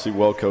 they're obviously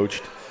well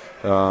coached.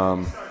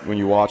 When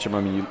you watch them,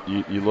 I mean,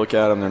 you look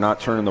at them, they're not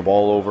turning the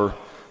ball over,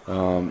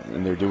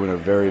 and they're doing a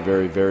very,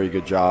 very, very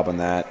good job on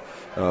that.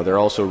 They're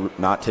also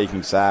not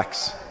taking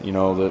sacks,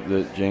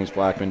 the James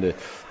Blackman, to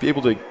be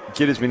able to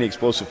get as many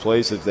explosive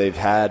plays as they've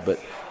had, but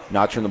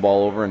not turn the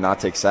ball over and not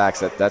take sacks.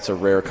 That's a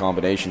rare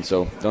combination.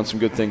 So done some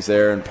good things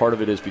there, and part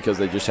of it is because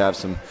they just have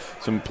some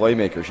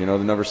playmakers.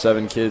 The number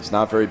 7 kid's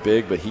not very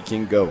big, but he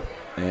can go,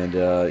 and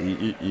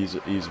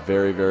he's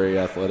very, very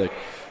athletic.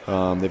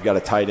 They've got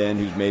a tight end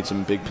who's made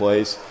some big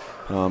plays,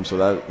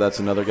 so that's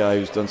another guy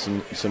who's done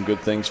some good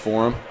things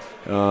for him.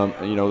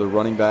 The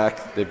running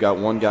back, they've got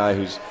one guy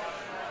who's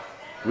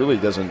really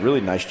does a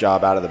really nice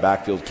job out of the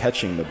backfield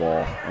catching the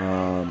ball,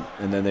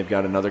 and then they've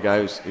got another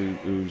guy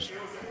who's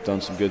done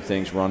some good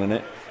things running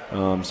it.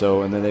 And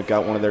then they've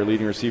got one of their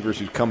leading receivers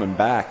who's coming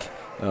back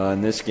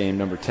in this game,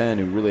 number 10,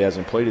 who really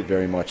hasn't played it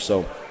very much.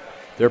 So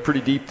they're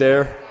pretty deep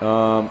there,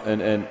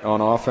 and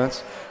on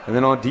offense, and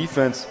then on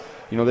defense.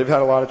 They've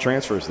had a lot of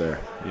transfers there,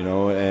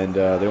 and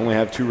they only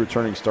have 2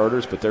 returning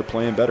starters, but they're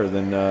playing better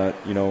than,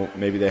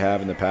 maybe they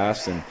have in the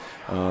past. And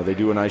they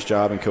do a nice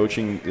job in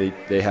coaching.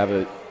 They have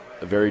a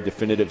very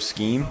definitive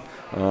scheme,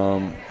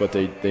 but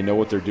they know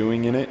what they're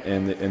doing in it,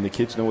 and the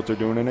kids know what they're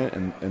doing in it,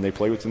 and they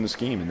play within the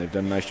scheme, and they've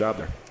done a nice job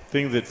there. The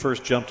thing that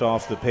first jumped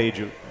off the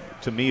page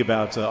to me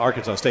about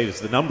Arkansas State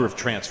is the number of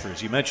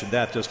transfers. You mentioned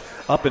that, just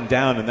up and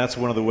down, and that's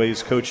one of the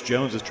ways Coach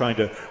Jones is trying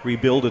to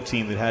rebuild a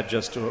team that had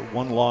just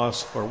 1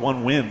 loss or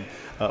 1 win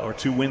or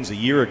 2 wins a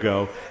year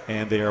ago,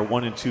 and they are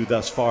 1-2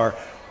 thus far.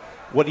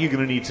 What are you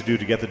going to need to do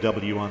to get the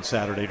W on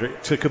Saturday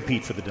to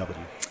compete for the W?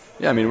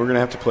 Yeah, I mean, we're going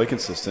to have to play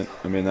consistent.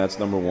 I mean, that's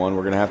number 1.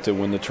 We're going to have to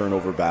win the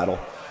turnover battle.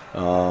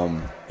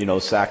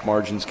 Sack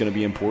margin's going to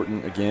be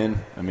important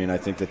again. I mean, I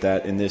think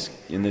that in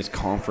this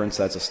conference,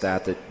 that's a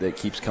stat that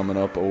keeps coming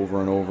up over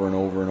and over and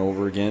over and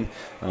over again.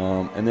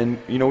 And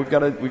then we've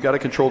got to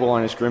control the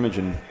line of scrimmage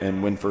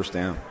and win first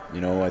down.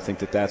 I think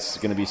that's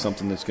going to be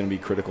something that's going to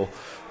be critical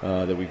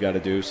that we've got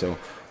to do. So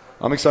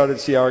I'm excited to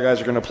see how our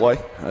guys are going to play.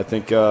 I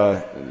think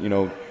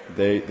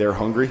they're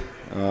hungry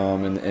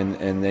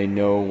and they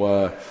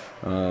know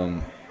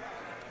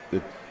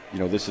that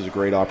this is a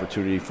great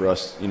opportunity for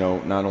us,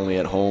 not only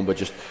at home, but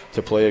just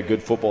to play a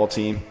good football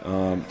team,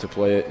 to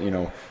play it,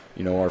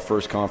 our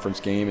first conference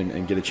game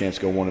and get a chance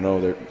to go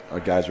 1-0. Our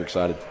guys are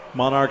excited.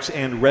 Monarchs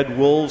and Red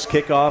Wolves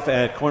kickoff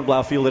at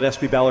Cornblau Field at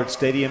SB Ballard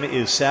Stadium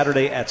is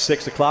Saturday at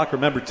 6 o'clock.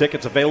 Remember,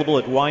 tickets available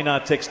at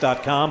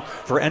whynottix.com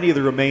for any of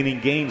the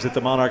remaining games that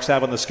the Monarchs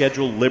have on the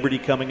schedule. Liberty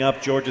coming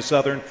up, Georgia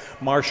Southern,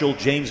 Marshall,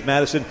 James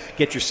Madison.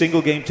 Get your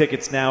single game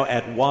tickets now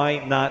at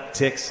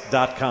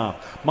whynottix.com.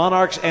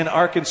 Monarchs and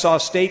Arkansas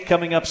State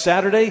coming up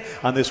Saturday.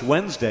 On this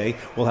Wednesday,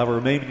 we'll have our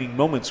remaining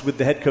moments with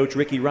the head coach,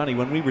 Ricky Ronnie,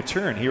 when we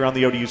return here on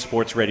the ODU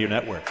Sports Radio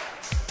Network.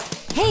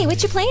 Hey,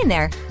 what you playing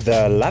there?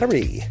 The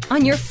lottery.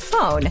 On your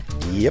phone?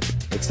 Yep,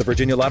 it's the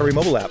Virginia Lottery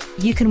mobile app.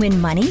 You can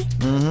win money?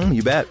 Mm-hmm,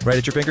 you bet. Right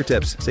at your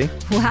fingertips. See?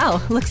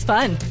 Wow, looks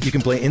fun. You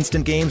can play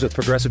instant games with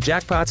progressive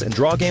jackpots and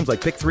draw games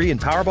like Pick 3 and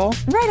Powerball.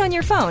 Right on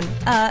your phone.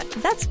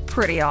 That's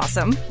pretty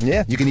awesome.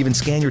 Yeah, you can even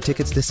scan your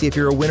tickets to see if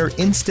you're a winner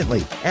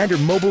instantly. And your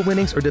mobile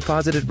winnings are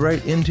deposited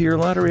right into your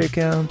lottery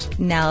account.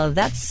 Now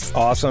that's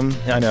awesome.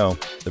 I know.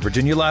 The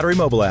Virginia Lottery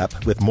mobile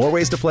app. With more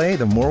ways to play,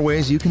 the more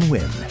ways you can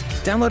win.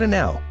 Download it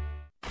now.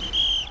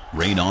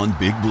 Rain on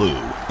Big Blue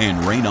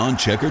and Rain on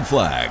Checkered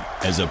Flag.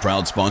 As a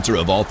proud sponsor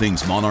of all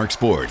things Monarch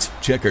Sports,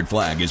 Checkered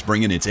Flag is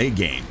bringing its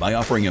A-game by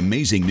offering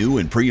amazing new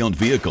and pre-owned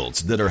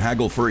vehicles that are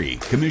haggle-free,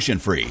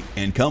 commission-free,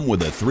 and come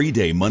with a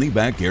 3-day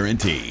money-back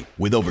guarantee.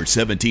 With over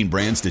 17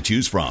 brands to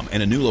choose from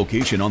and a new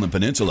location on the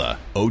peninsula,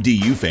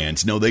 ODU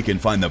fans know they can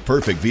find the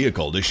perfect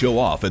vehicle to show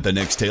off at the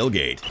next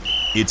tailgate.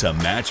 It's a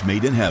match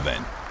made in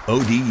heaven.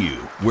 ODU,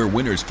 where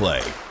winners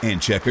play,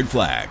 and Checkered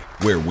Flag,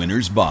 where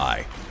winners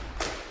buy.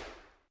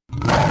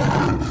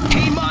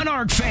 Hey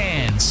Monarch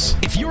fans!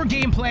 If your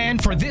game plan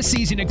for this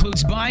season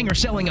includes buying or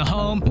selling a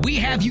home, we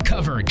have you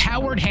covered.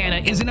 Howard Hanna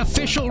is an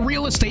official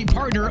real estate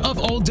partner of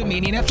Old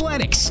Dominion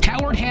Athletics.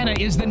 Howard Hanna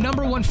is the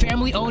 #1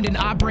 family-owned and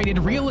operated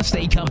real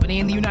estate company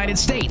in the United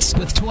States,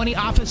 with 20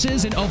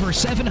 offices and over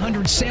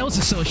 700 sales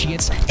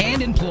associates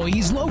and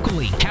employees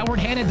locally. Howard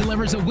Hanna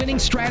delivers a winning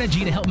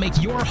strategy to help make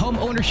your home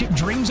ownership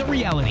dreams a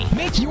reality.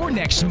 Make your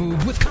next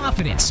move with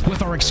confidence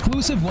with our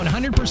exclusive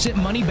 100%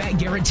 money-back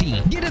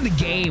guarantee. Get in the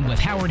game with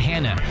Howard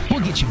Hanna. We'll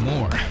get you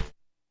more.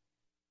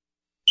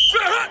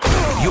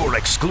 Your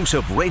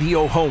exclusive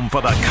radio home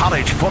for the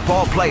college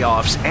football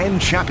playoffs and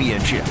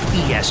championship.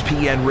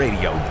 ESPN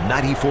Radio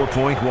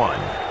 94.1.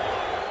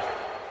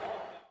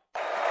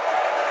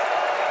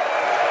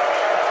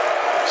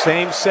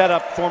 Same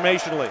setup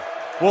formationally.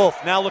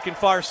 Wolf now looking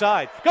far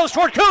side. Goes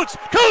toward Kuntz.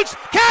 Kuntz,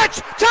 catch!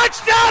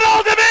 Touchdown,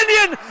 Old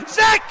Dominion!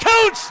 Zach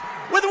Kuntz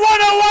with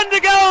 1:01 to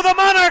go. The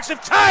Monarchs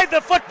have tied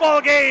the football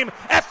game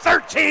at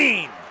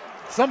 13.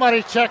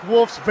 Somebody check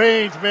Wolf's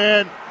veins,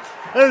 man.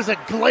 There's a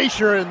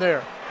glacier in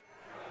there.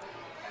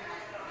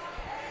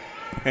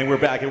 And we're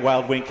back at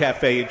Wild Wing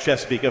Cafe in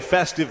Chesapeake. A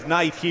festive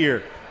night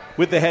here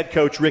with the head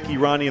coach, Ricky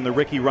Ronnie, and the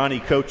Ricky Ronnie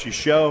Coaches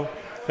Show.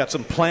 Got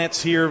some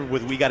plants here.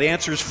 We got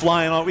answers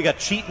flying on. We got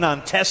cheating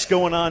on tests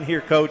going on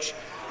here, Coach.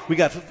 We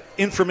got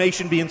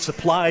information being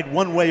supplied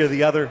one way or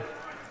the other.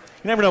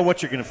 You never know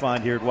what you're going to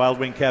find here at Wild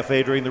Wing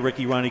Cafe during the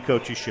Ricky Ronnie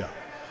Coaches Show.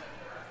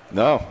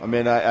 No, I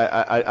mean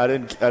I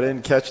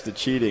didn't catch the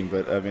cheating,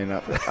 but I mean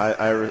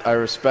I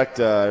respect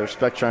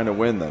trying to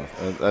win though.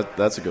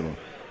 That's a good one.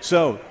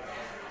 So,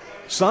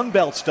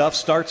 Sunbelt stuff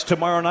starts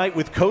tomorrow night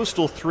with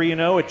Coastal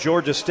 3-0 at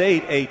Georgia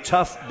State, a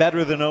tough,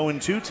 better than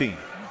 0-2 team.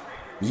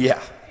 Yeah,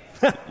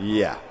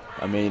 yeah.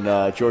 I mean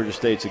Georgia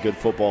State's a good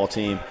football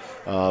team,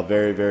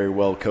 very very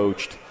well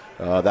coached.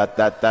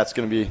 That's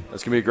going to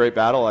be a great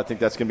battle. I think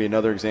that's going to be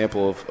another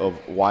example of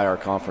why our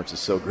conference is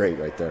so great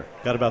right there.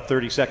 Got about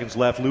 30 seconds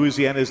left.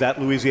 Louisiana is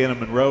at Louisiana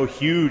Monroe.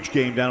 Huge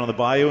game down on the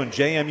Bayou. And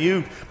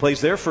JMU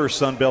plays their first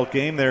Sun Belt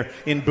game. They're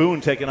in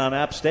Boone taking on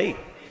App State.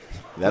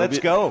 Let's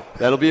go.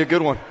 That'll be a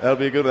good one.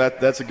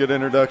 That's a good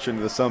introduction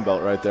to the Sun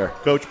Belt right there.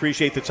 Coach,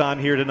 appreciate the time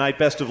here tonight.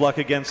 Best of luck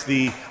against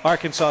the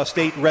Arkansas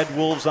State Red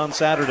Wolves on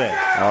Saturday.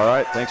 All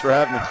right. Thanks for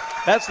having me.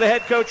 That's the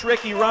head coach,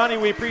 Ricky Ronnie.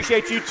 We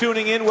appreciate you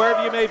tuning in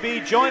wherever you may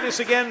be. Join us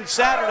again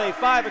Saturday,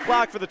 5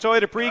 o'clock for the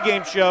Toyota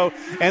pregame show.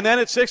 And then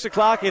at 6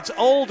 o'clock, it's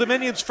Old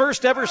Dominion's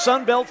first ever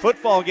Sun Belt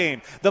football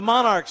game, the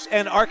Monarchs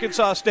and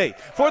Arkansas State.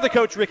 For the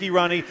coach, Ricky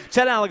Ronnie,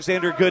 Ted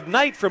Alexander, good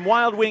night from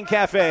Wild Wing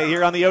Cafe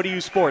here on the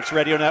ODU Sports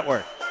Radio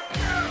Network.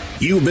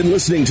 You've been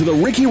listening to the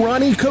Ricky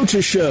Ronnie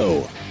Coaches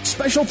Show.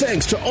 Special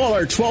thanks to all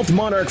our 12th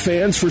Monarch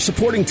fans for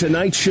supporting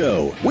tonight's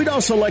show. We'd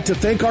also like to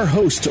thank our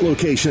host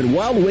location,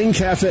 Wild Wing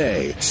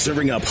Cafe,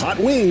 serving up hot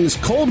wings,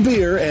 cold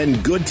beer,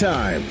 and good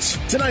times.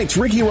 Tonight's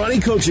Ricky Ronnie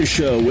Coaches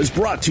Show was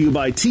brought to you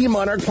by Team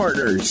Monarch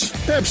Partners.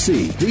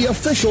 Pepsi, the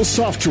official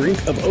soft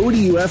drink of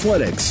ODU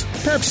Athletics.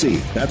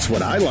 Pepsi, that's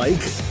what I like.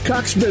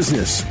 Cox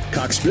Business.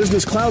 Cox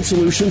Business Cloud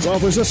Solutions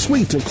offers a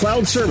suite of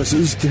cloud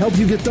services to help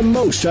you get the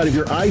most out of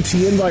your IT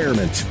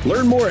environment.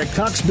 Learn more at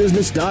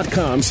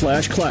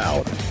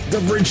coxbusiness.com/cloud.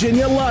 The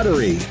Virginia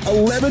Lottery,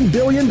 $11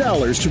 billion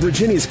to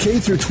Virginia's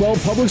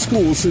K-12 public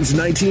schools since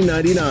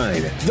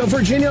 1999. The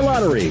Virginia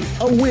Lottery,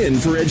 a win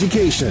for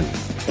education.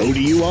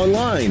 ODU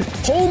Online,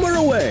 home or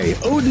away,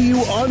 ODU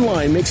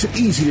Online makes it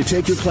easy to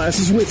take your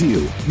classes with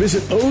you.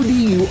 Visit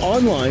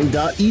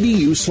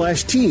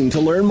oduonline.edu/team to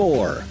learn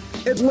more.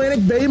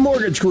 Atlantic Bay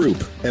Mortgage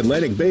Group.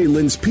 Atlantic Bay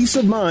lends peace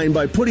of mind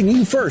by putting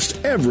you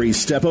first every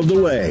step of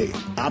the way.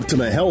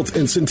 Optima Health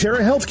and Centera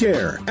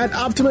Healthcare. At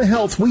Optima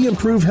Health, we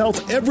improve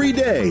health every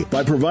day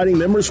by providing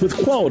members with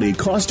quality,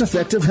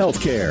 cost-effective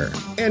health care.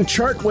 And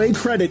Chartway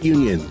Credit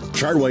Union.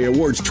 Chartway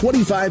awards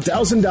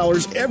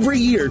 $25,000 every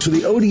year to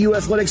the ODU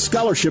Athletic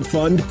Scholarship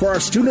Fund for our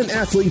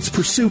student-athletes'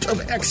 pursuit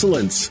of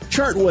excellence.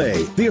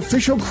 Chartway, the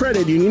official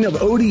credit union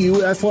of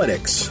ODU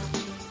Athletics.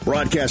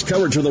 Broadcast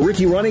coverage of the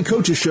Ricky Ronnie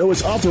Coaches Show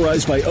is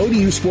authorized by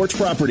ODU Sports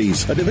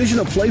Properties, a division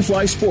of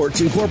Playfly Sports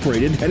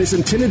Incorporated, and is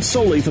intended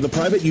solely for the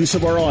private use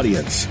of our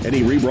audience.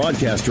 Any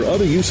rebroadcast or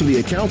other use of the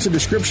accounts and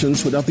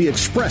descriptions without the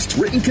expressed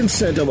written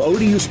consent of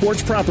ODU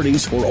Sports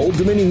Properties or Old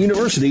Dominion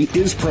University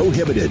is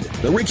prohibited.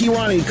 The Ricky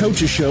Ronnie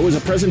Coaches Show is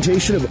a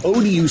presentation of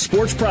ODU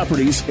Sports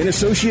Properties in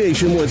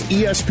association with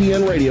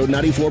ESPN Radio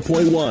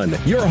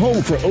 94.1, your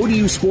home for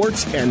ODU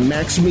Sports and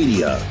Max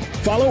Media.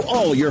 Follow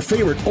all your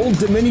favorite Old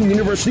Dominion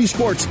University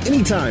sports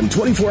anytime,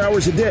 24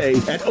 hours a day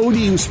at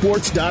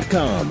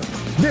ODUsports.com.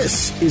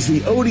 This is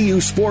the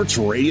ODU Sports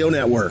Radio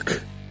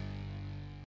Network.